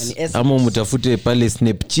 snit, Ni ama mtafute pale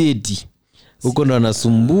Snapchat, huko ndo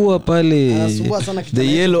anasumbua pale Anasumbua sana the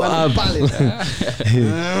kijana yellow pale, app. pale.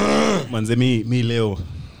 manze mi leo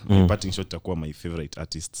parting shot itakuwa my favorite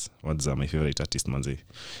artists. What's my favorite artist manze?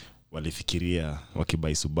 Walifikiria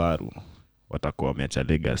wakibai Subaru watakuwa wameacha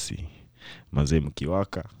legacy. Manze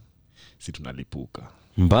mkiwaka si tunalipuka.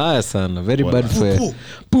 Mbaya sana, very bad for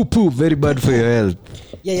poo very bad for your health.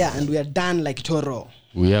 Yeah, and we are done like Toro.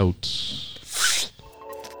 We out.